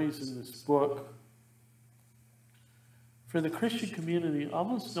stories in this book. For the Christian community,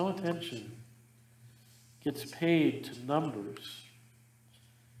 almost no attention gets paid to Numbers.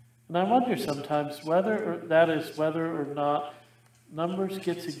 And I wonder sometimes whether or not Numbers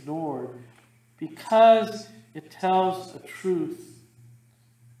gets ignored because it tells a truth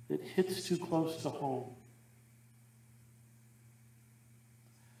that hits too close to home.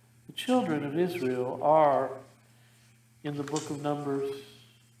 The children of Israel are, in the book of Numbers,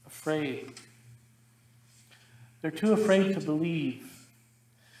 afraid. They're too afraid to believe.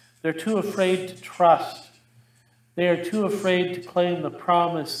 They're too afraid to trust. They are too afraid to claim the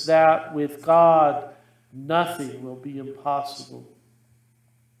promise that with God, nothing will be impossible.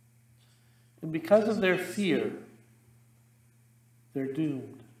 And because of their fear, they're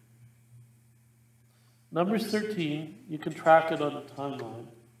doomed. Numbers 13, you can track it on the timeline.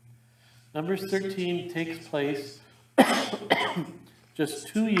 Numbers 13 takes place just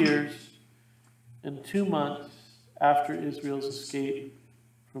 2 years and 2 months after Israel's escape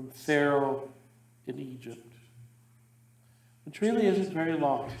from Pharaoh in Egypt, which really isn't very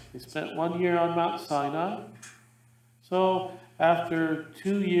long. They spent 1 year on Mount Sinai. So after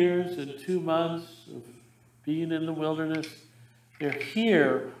 2 years and 2 months of being in the wilderness, they're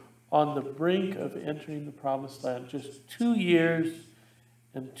here on the brink of entering the promised land, just 2 years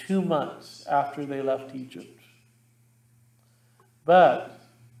and 2 months after they left Egypt. But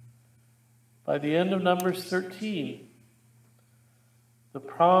by the end of Numbers 13, the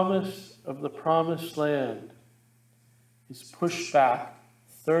promise of the promised land is pushed back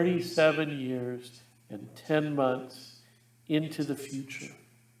 37 years and 10 months into the future.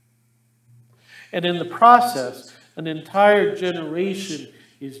 And in the process, an entire generation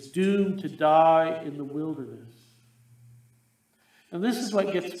is doomed to die in the wilderness. And this is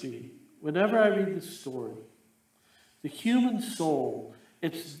what gets me. Whenever I read this story, the human soul,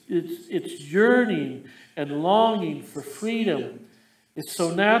 its yearning and longing for freedom is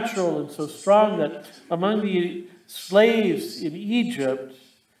so natural and so strong that among the slaves in Egypt,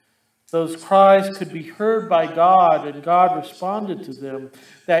 those cries could be heard by God, and God responded to them.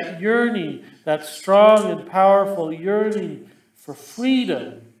 That yearning, that strong and powerful yearning for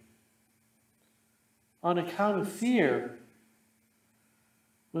freedom on account of fear,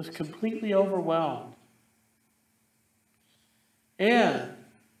 was completely overwhelmed. And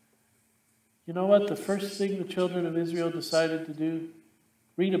you know what? The first thing the children of Israel decided to do?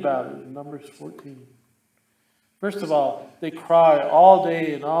 Read about it in Numbers 14. First of all, they cry all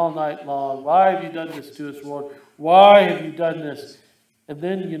day and all night long. Why have you done this to us, Lord? Why have you done this? And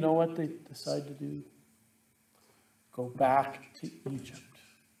then you know what they decide to do? Go back to Egypt.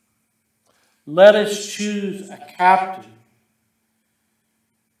 Let us choose a captain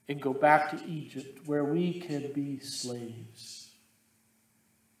and go back to Egypt where we can be slaves.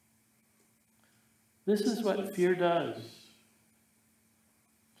 This is what fear does.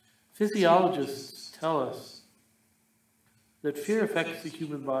 Physiologists tell us that fear affects the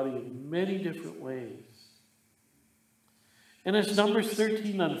human body in many different ways. And as Numbers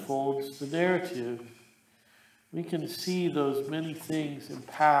 13 unfolds, the narrative, we can see those many things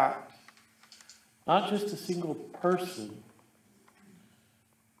impact not just a single person,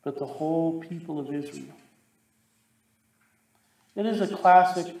 but the whole people of Israel. It is a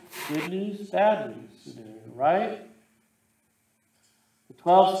classic good news, bad news scenario, right? The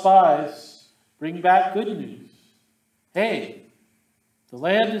 12 spies bring back good news. Hey, the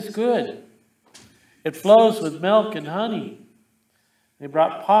land is good. It flows with milk and honey. They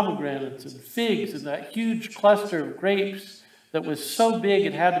brought pomegranates and figs and that huge cluster of grapes that was so big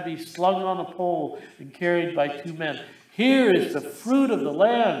it had to be slung on a pole and carried by 2 men. Here is the fruit of the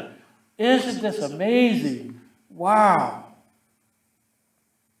land. Isn't this amazing? Wow.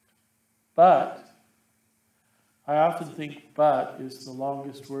 But, I often think but is the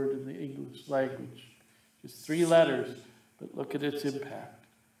longest word in the English language. Just 3 letters, but look at its impact.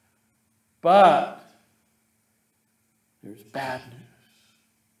 But there's bad news.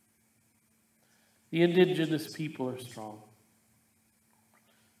 The indigenous people are strong.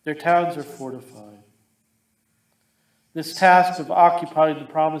 Their towns are fortified. This task of occupying the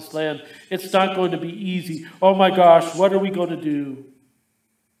promised land, it's not going to be easy. Oh my gosh, what are we going to do?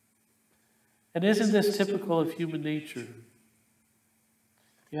 And isn't this typical of human nature?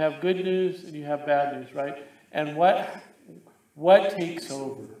 You have good news and you have bad news, right? And what takes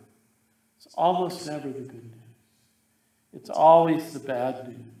over? It's almost never the good news. It's always the bad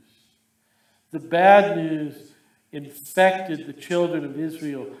news. The bad news infected the children of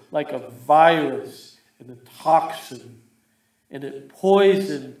Israel like a virus and a toxin, and it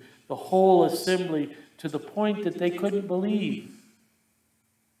poisoned the whole assembly to the point that they couldn't believe.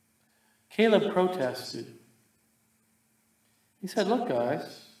 Caleb protested. He said, look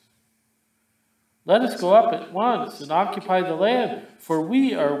guys, let us go up at once and occupy the land, for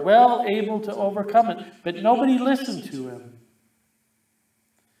we are well able to overcome it. But nobody listened to him.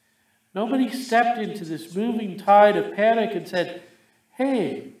 Nobody stepped into this moving tide of panic and said,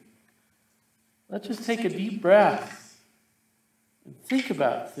 hey, let's just take a deep breath and think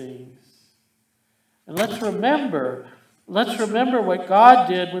about things. And let's remember what God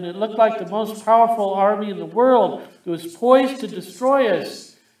did when it looked like the most powerful army in the world that was poised to destroy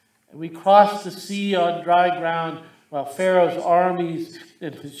us. And we crossed the sea on dry ground while Pharaoh's armies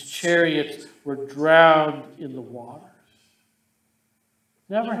and his chariots were drowned in the waters.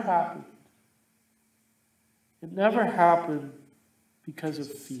 Never happened. It never happened because of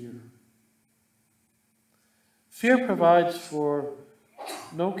fear. Fear provides for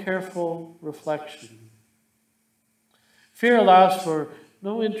no careful reflection. Fear allows for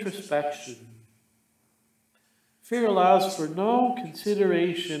no introspection. Fear allows for no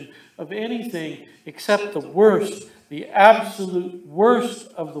consideration of anything except the worst, the absolute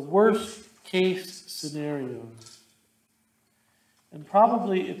worst of the worst case scenarios. And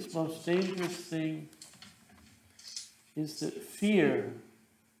probably its most dangerous thing is that fear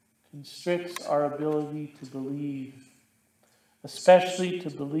constricts our ability to believe, especially to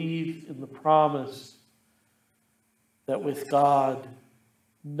believe in the promise that with God,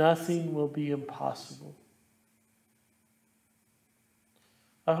 nothing will be impossible.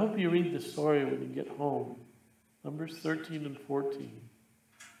 I hope you read the story when you get home. Numbers 13 and 14.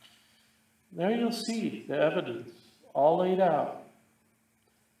 There you'll see the evidence all laid out.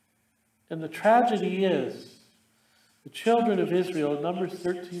 And the tragedy is, the children of Israel, Numbers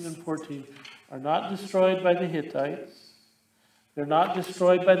 13 and 14, are not destroyed by the Hittites. They're not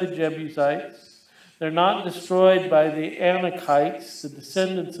destroyed by the Jebusites. They're not destroyed by the Anakites, the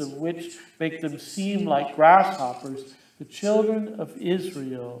descendants of which make them seem like grasshoppers. The children of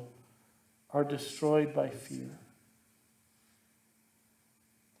Israel are destroyed by fear.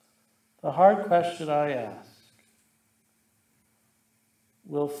 The hard question I ask,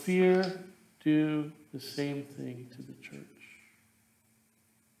 will fear do the same thing to the church?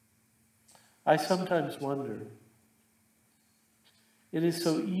 I sometimes wonder. It is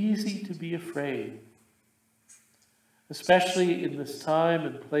so easy to be afraid, especially in this time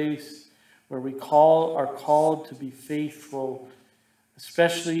and place where we are called to be faithful,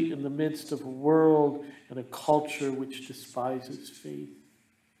 especially in the midst of a world and a culture which despises faith.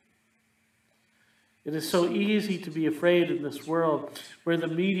 It is so easy to be afraid in this world where the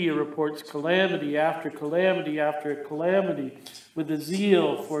media reports calamity after calamity after calamity with a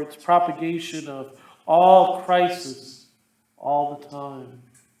zeal for its propagation of all crisis all the time.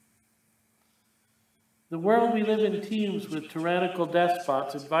 The world we live in teems with tyrannical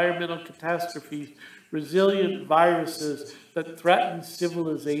despots, environmental catastrophes, resilient viruses that threaten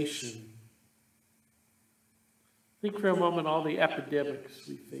civilization. Think for a moment all the epidemics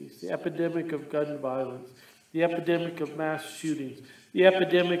we face. The epidemic of gun violence, the epidemic of mass shootings, the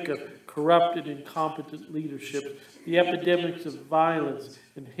epidemic of corrupt and incompetent leadership, the epidemics of violence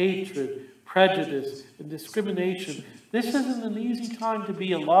and hatred, prejudice and discrimination. This isn't an easy time to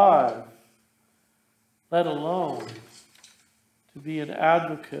be alive, let alone to be an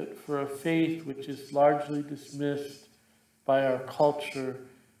advocate for a faith which is largely dismissed by our culture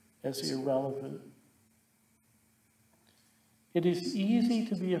as irrelevant. It is easy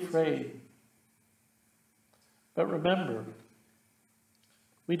to be afraid. But remember,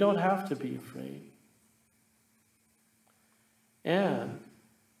 we don't have to be afraid. And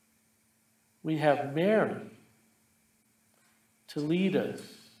we have Mary to lead us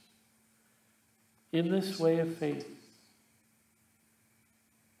in this way of faith.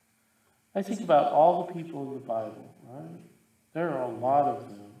 I think about all the people in the Bible, right? There are a lot of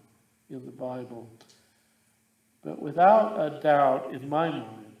them in the Bible. But without a doubt, in my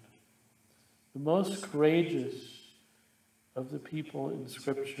mind, the most courageous of the people in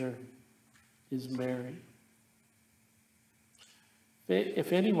Scripture is Mary.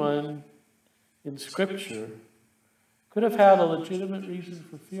 If anyone in Scripture could have had a legitimate reason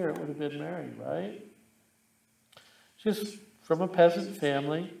for fear, it would have been Mary, right? She's from a peasant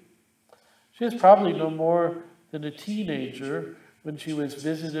family. She was probably no more than a teenager when she was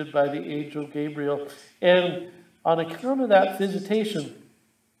visited by the angel Gabriel. And on account of that visitation,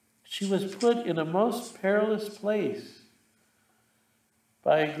 she was put in a most perilous place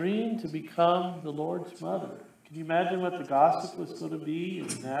by agreeing to become the Lord's mother. Can you imagine what the gossip was going to be in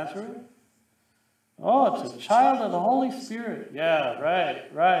Nazareth? Oh, it's a child of the Holy Spirit. Yeah,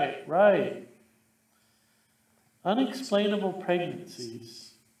 right. Unexplainable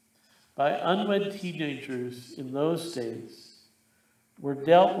pregnancies by unwed teenagers in those days were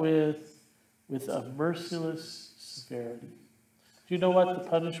dealt with a merciless severity. Do you know what the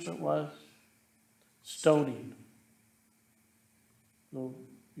punishment was? Stoning. You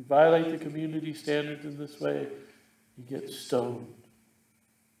violate the community standards in this way, you get stoned.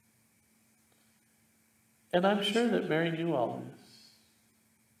 And I'm sure that Mary knew all this.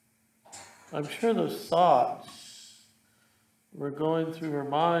 I'm sure those thoughts were going through her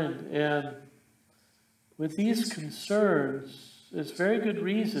mind. And with these concerns, there's very good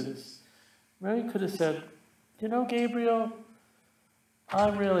reasons. Mary could have said, you know, Gabriel,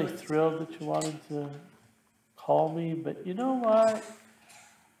 I'm really thrilled that you wanted to call me, but you know what?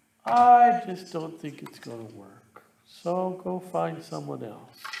 I just don't think it's going to work. So go find someone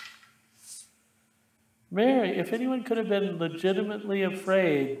else. Mary, if anyone could have been legitimately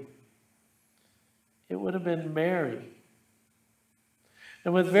afraid, it would have been Mary.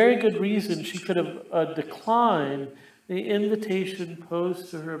 And with very good reason, she could have declined the invitation posed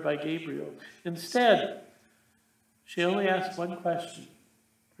to her by Gabriel. Instead, she only asked one question,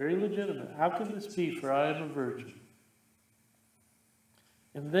 very legitimate. How can this be, for I am a virgin?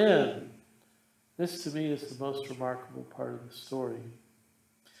 And then, this to me is the most remarkable part of the story.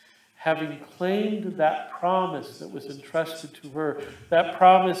 Having claimed that promise that was entrusted to her, that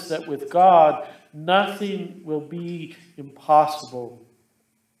promise that with God, nothing will be impossible,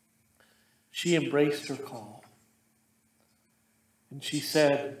 she embraced her call. And she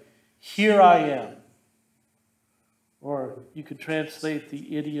said, here I am. Or you could translate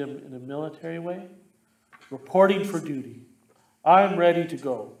the idiom in a military way, reporting for duty. I'm ready to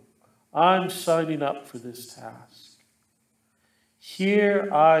go. I'm signing up for this task. Here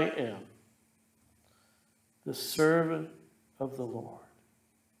I am, the servant of the Lord.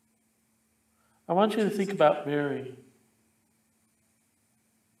 I want you to think about Mary.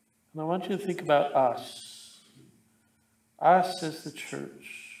 And I want you to think about us as the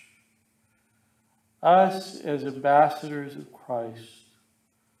church, us as ambassadors of Christ,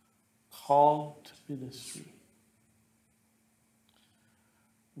 called to ministry.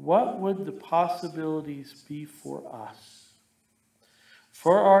 What would the possibilities be for us,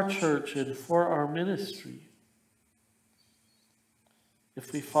 for our church, and for our ministry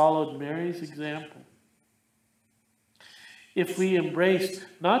if we followed Mary's example? If we embraced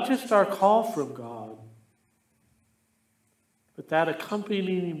not just our call from God, but that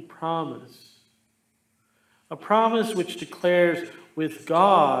accompanying promise, a promise which declares, with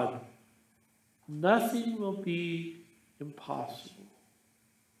God, nothing will be impossible.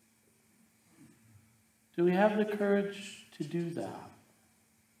 Do we have the courage to do that?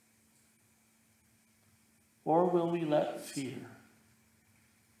 Or will we let fear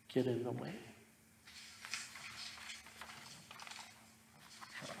get in the way?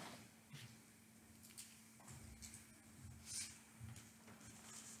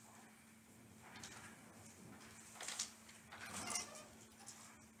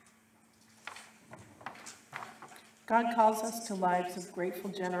 God calls us to lives of grateful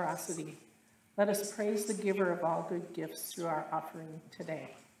generosity. Let us praise the giver of all good gifts through our offering today.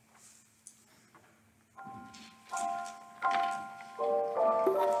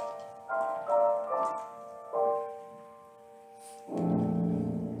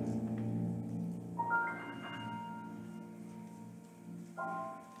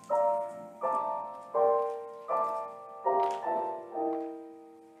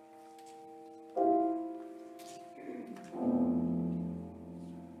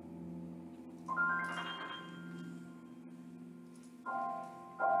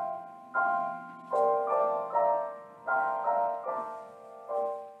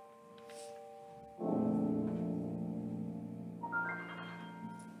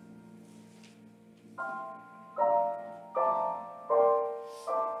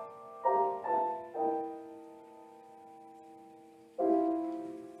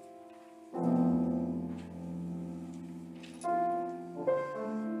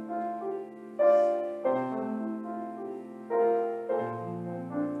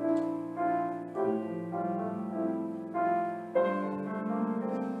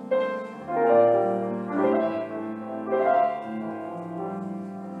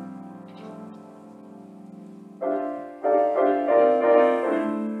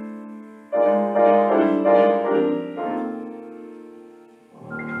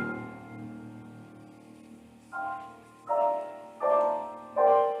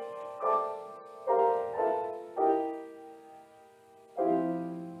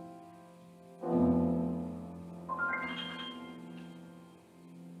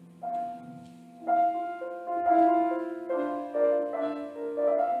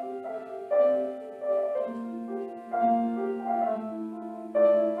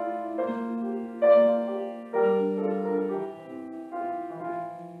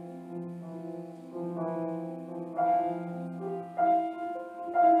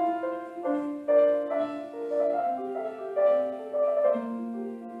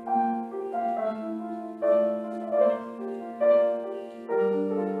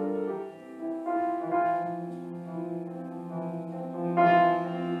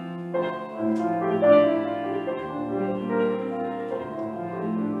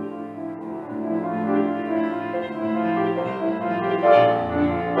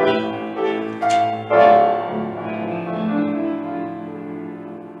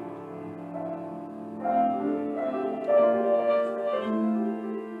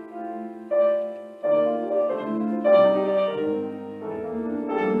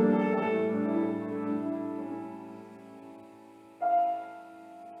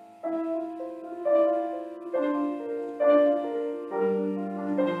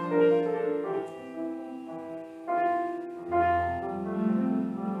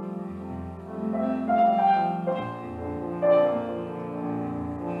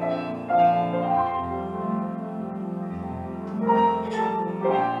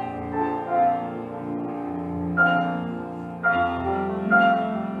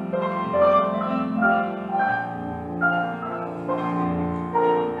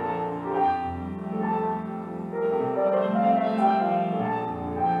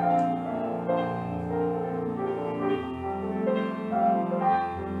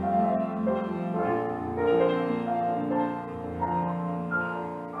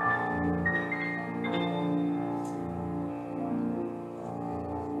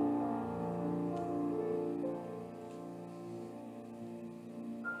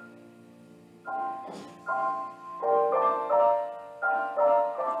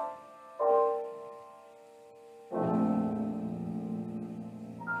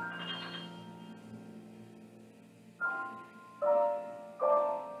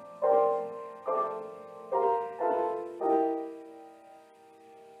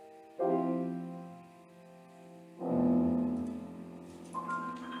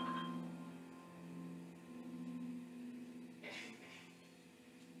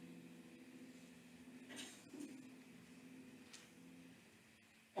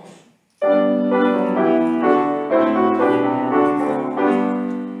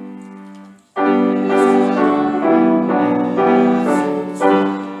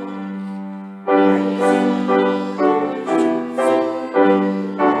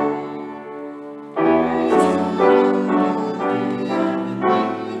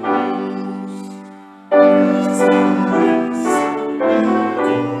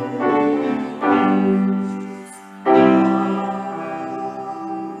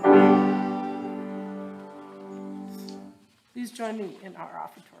 Please join me in our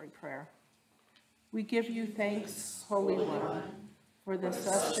offertory prayer. We give you thanks, Holy One, for the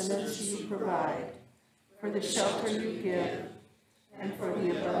sustenance you provide, for the shelter you give, and for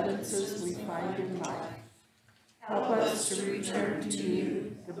the abundances we find in life. Help us to return to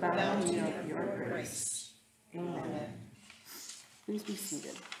you the bounty of your grace. Amen. Please be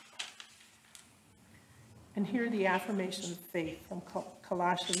seated. And hear the affirmation of faith from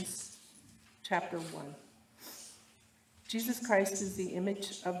Colossians chapter 1. Jesus Christ is the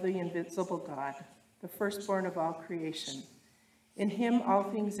image of the invisible God, the firstborn of all creation. In him all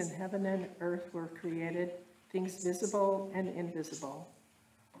things in heaven and earth were created, things visible and invisible.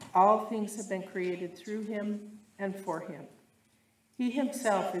 All things have been created through him and for him. He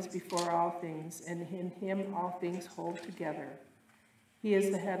himself is before all things, and in him all things hold together. He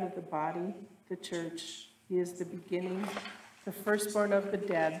is the head of the body, the church. He is the beginning, the firstborn of the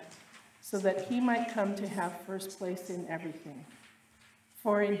dead, so that he might come to have first place in everything.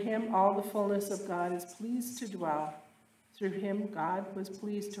 For in him all the fullness of God is pleased to dwell. Through him God was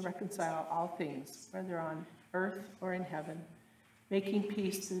pleased to reconcile all things, whether on earth or in heaven, making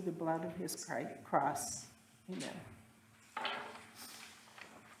peace through the blood of his cross. Amen.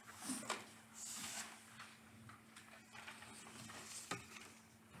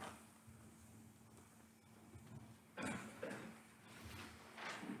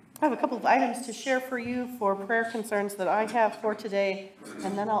 I have a couple of items to share for you for prayer concerns that I have for today,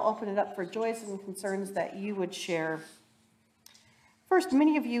 and then I'll open it up for joys and concerns that you would share. First,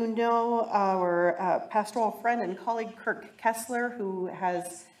 many of you know our pastoral friend and colleague Kirk Kessler, who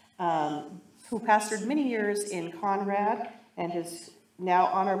pastored many years in Conrad and is now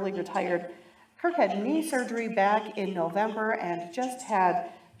honorably retired. Kirk had knee surgery back in November and just had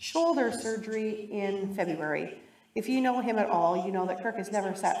shoulder surgery in February. If you know him at all, you know that Kirk has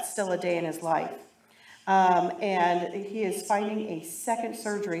never sat still a day in his life. And he is finding a second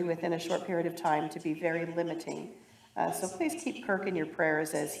surgery within a short period of time to be very limiting. So please keep Kirk in your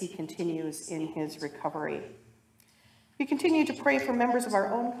prayers as he continues in his recovery. We continue to pray for members of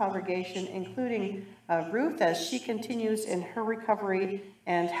our own congregation, including Ruth as she continues in her recovery,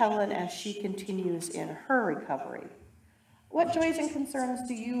 and Helen as she continues in her recovery. What joys and concerns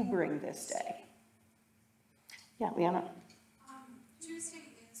do you bring this day? Yeah, Leanna.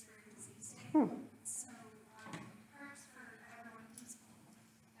 Tuesday is Rare Disease Day. So prayers for everyone who's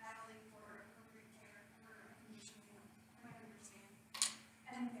battling for appropriate care for a condition they don't quite understand,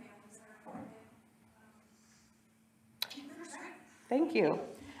 and families are important. Thank you.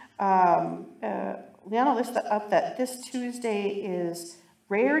 Leanna lifts up that this Tuesday is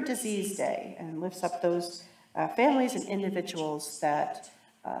Rare Disease Day and lifts up those families and individuals that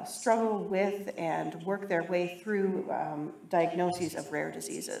struggle with and work their way through diagnoses of rare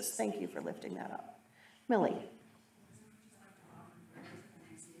diseases. Thank you for lifting that up. Millie.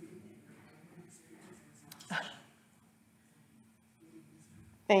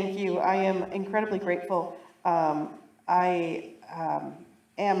 Thank you. I am incredibly grateful. I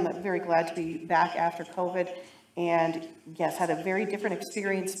am very glad to be back after COVID, and yes, had a very different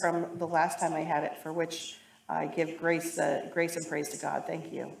experience from the last time I had it, for which I give grace and praise to God.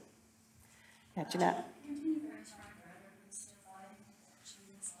 Thank you. Yeah, Jeanette.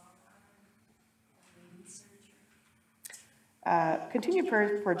 Continue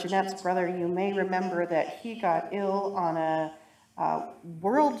prayer for Jeanette's brother. You may remember that he got ill on a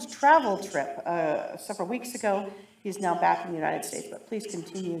world travel trip several weeks ago. He's now back in the United States, but please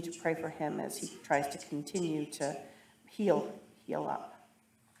continue to pray for him as he tries to continue to heal up.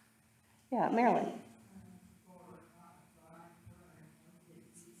 Yeah, Marilyn.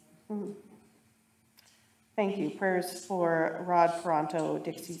 Thank you. Prayers for Rod Peranto,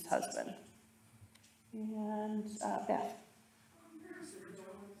 Dixie's husband. And Beth.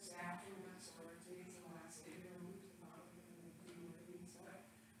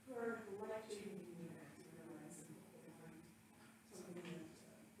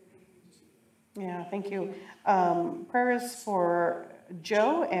 Yeah, thank you. Prayers for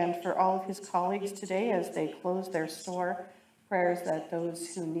Joe and for all of his colleagues today as they close their store. Prayers that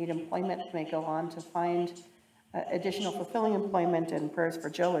those who need employment may go on to find additional fulfilling employment, and prayers for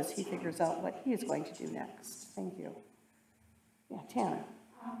Joe as he figures out what he is going to do next. Thank you. Yeah, Tana.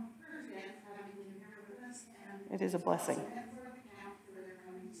 It is a blessing.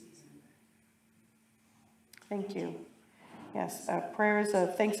 Thank you. Yes, prayers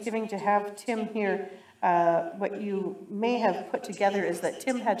of thanksgiving to have Tim here. What you may have put together is that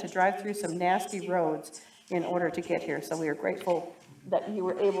Tim had to drive through some nasty roads in order to get here. So we are grateful that you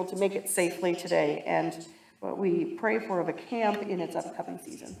were able to make it safely today. And we pray for the camp in its upcoming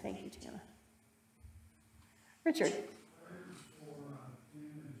season. Thank you, Tana. Richard.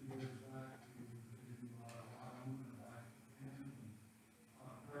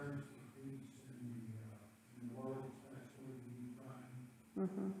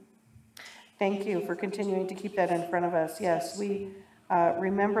 Mm-hmm. Thank you for continuing to keep that in front of us. Yes, we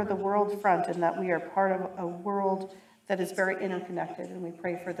remember the world front and that we are part of a world that is very interconnected, and we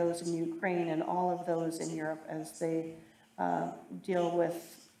pray for those in Ukraine and all of those in Europe as they deal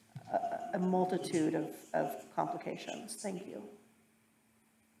with a multitude of complications. Thank you.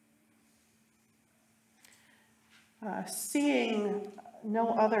 Seeing no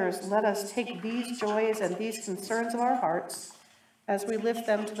others, let us take these joys and these concerns of our hearts as we lift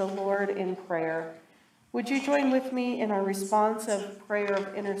them to the Lord in prayer. Would you join with me in our responsive prayer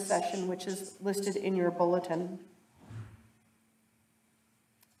of intercession, which is listed in your bulletin?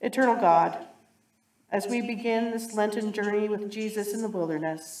 Eternal God, as we begin this Lenten journey with Jesus in the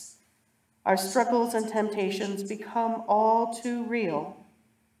wilderness, our struggles and temptations become all too real,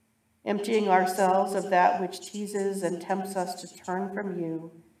 emptying ourselves of that which teases and tempts us to turn from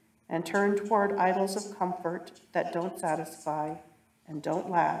you and turn toward idols of comfort that don't satisfy and don't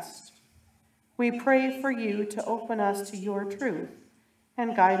last. We pray for you to open us to your truth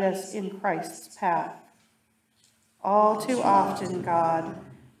and guide us in Christ's path. All too often, God,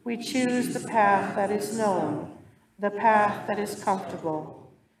 we choose the path that is known, the path that is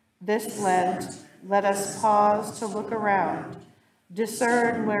comfortable. This Lent, let us pause to look around,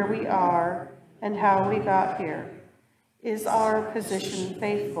 discern where we are and how we got here. Is our position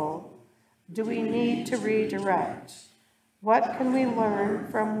faithful? Do we need to redirect? What can we learn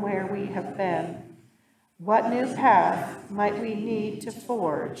from where we have been? What new path might we need to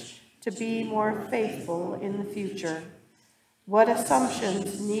forge to be more faithful in the future? What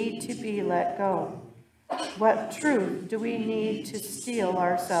assumptions need to be let go? What truth do we need to steel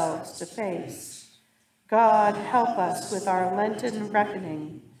ourselves to face? God, help us with our Lenten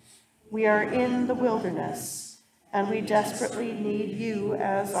reckoning. We are in the wilderness, and we desperately need you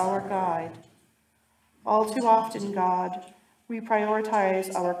as our guide. All too often, God, we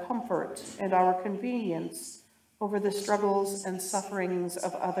prioritize our comfort and our convenience over the struggles and sufferings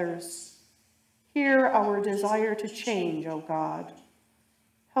of others. Hear our desire to change, O God.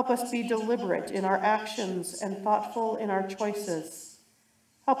 Help us be deliberate in our actions and thoughtful in our choices.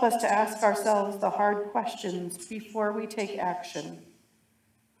 Help us to ask ourselves the hard questions before we take action.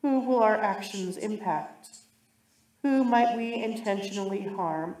 Who will our actions impact? Who might we unintentionally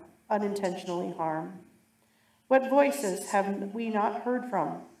harm? What voices have we not heard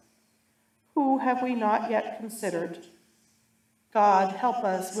from? Who have we not yet considered? God, help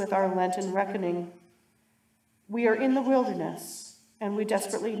us with our Lenten reckoning. We are in the wilderness, and we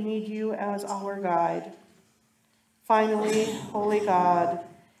desperately need you as our guide. Finally, Holy God,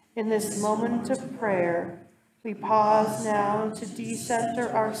 in this moment of prayer, we pause now to decenter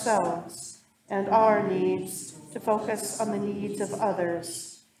ourselves and our needs to focus on the needs of others.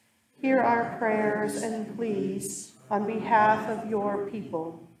 Hear our prayers and pleas on behalf of your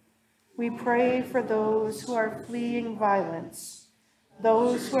people. We pray for those who are fleeing violence,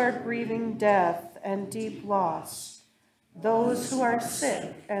 those who are grieving death and deep loss, those who are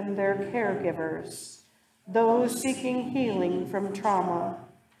sick and their caregivers, those seeking healing from trauma,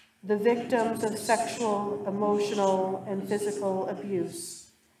 the victims of sexual, emotional, and physical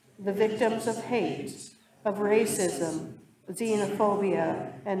abuse, the victims of hate, of racism,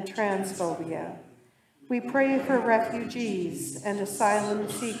 xenophobia, and transphobia. We pray for refugees and asylum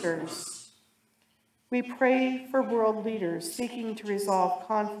seekers. We pray for world leaders seeking to resolve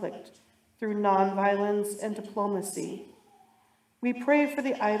conflict through nonviolence and diplomacy. We pray for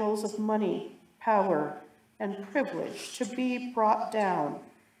the idols of money, power, and privilege to be brought down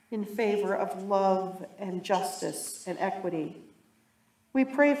in favor of love and justice and equity. We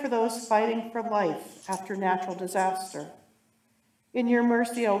pray for those fighting for life after natural disaster. In your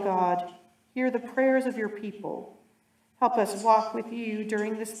mercy, O God, hear the prayers of your people. Help us walk with you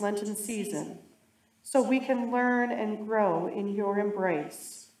during this Lenten season so we can learn and grow in your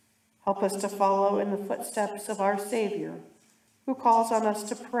embrace. Help us to follow in the footsteps of our Savior, who calls on us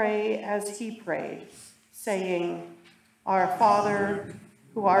to pray as he prayed, saying, Our Father,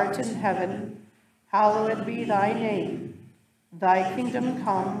 who art in heaven, hallowed be thy name. Thy kingdom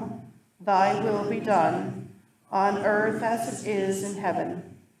come, thy will be done, on earth as it is in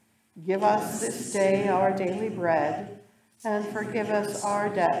heaven. Give us this day our daily bread, and forgive us our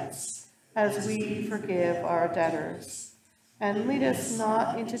debts, as we forgive our debtors. And lead us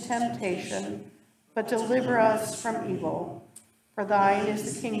not into temptation, but deliver us from evil. For thine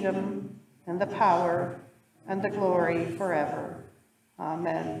is the kingdom, and the power, and the glory forever.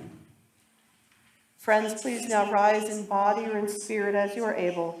 Amen. Friends, please now rise in body or in spirit as you are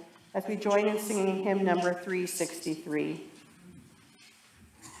able, as we join in singing hymn number 363.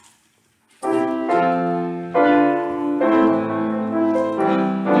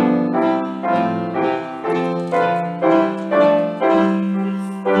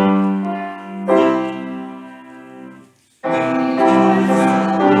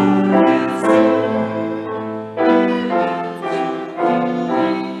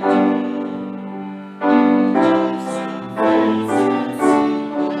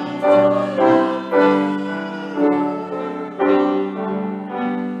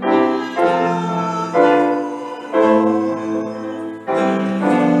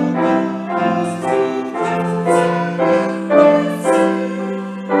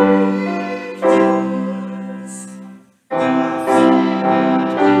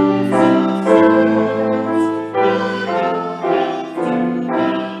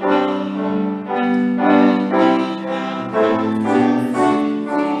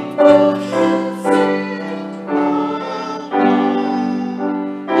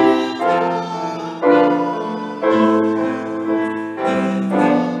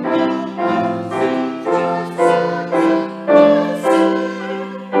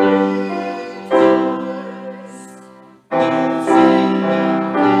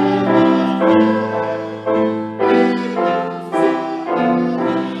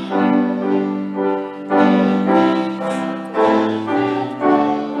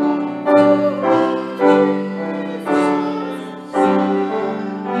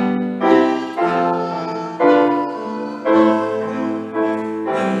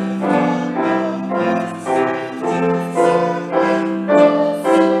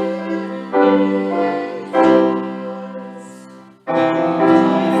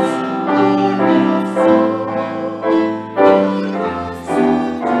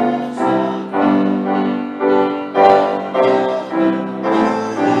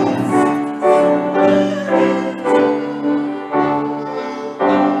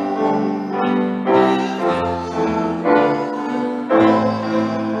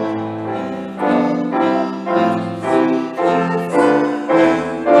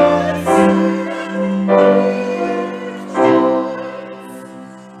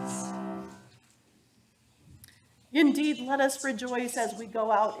 Indeed, let us rejoice as we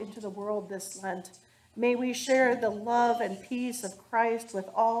go out into the world this Lent. May we share the love and peace of Christ with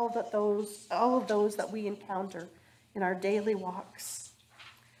all of those that we encounter in our daily walks.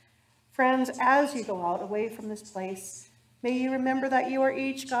 Friends, as you go out away from this place, may you remember that you are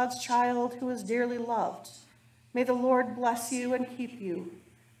each God's child who is dearly loved. May the Lord bless you and keep you.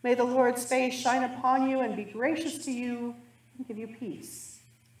 May the Lord's face shine upon you and be gracious to you and give you peace.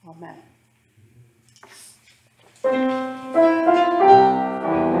 Amen.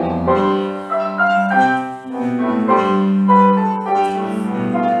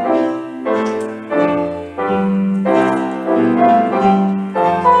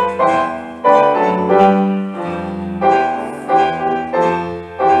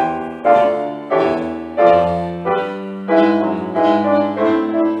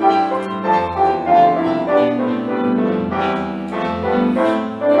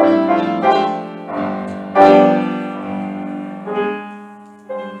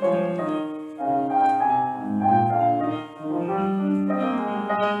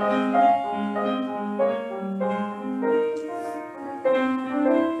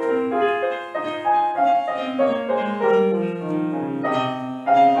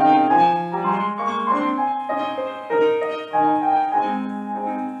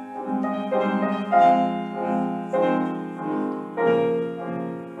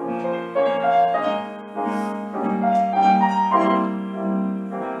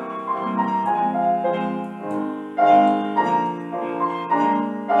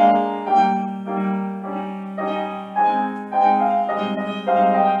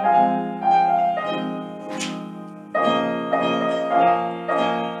 Amen.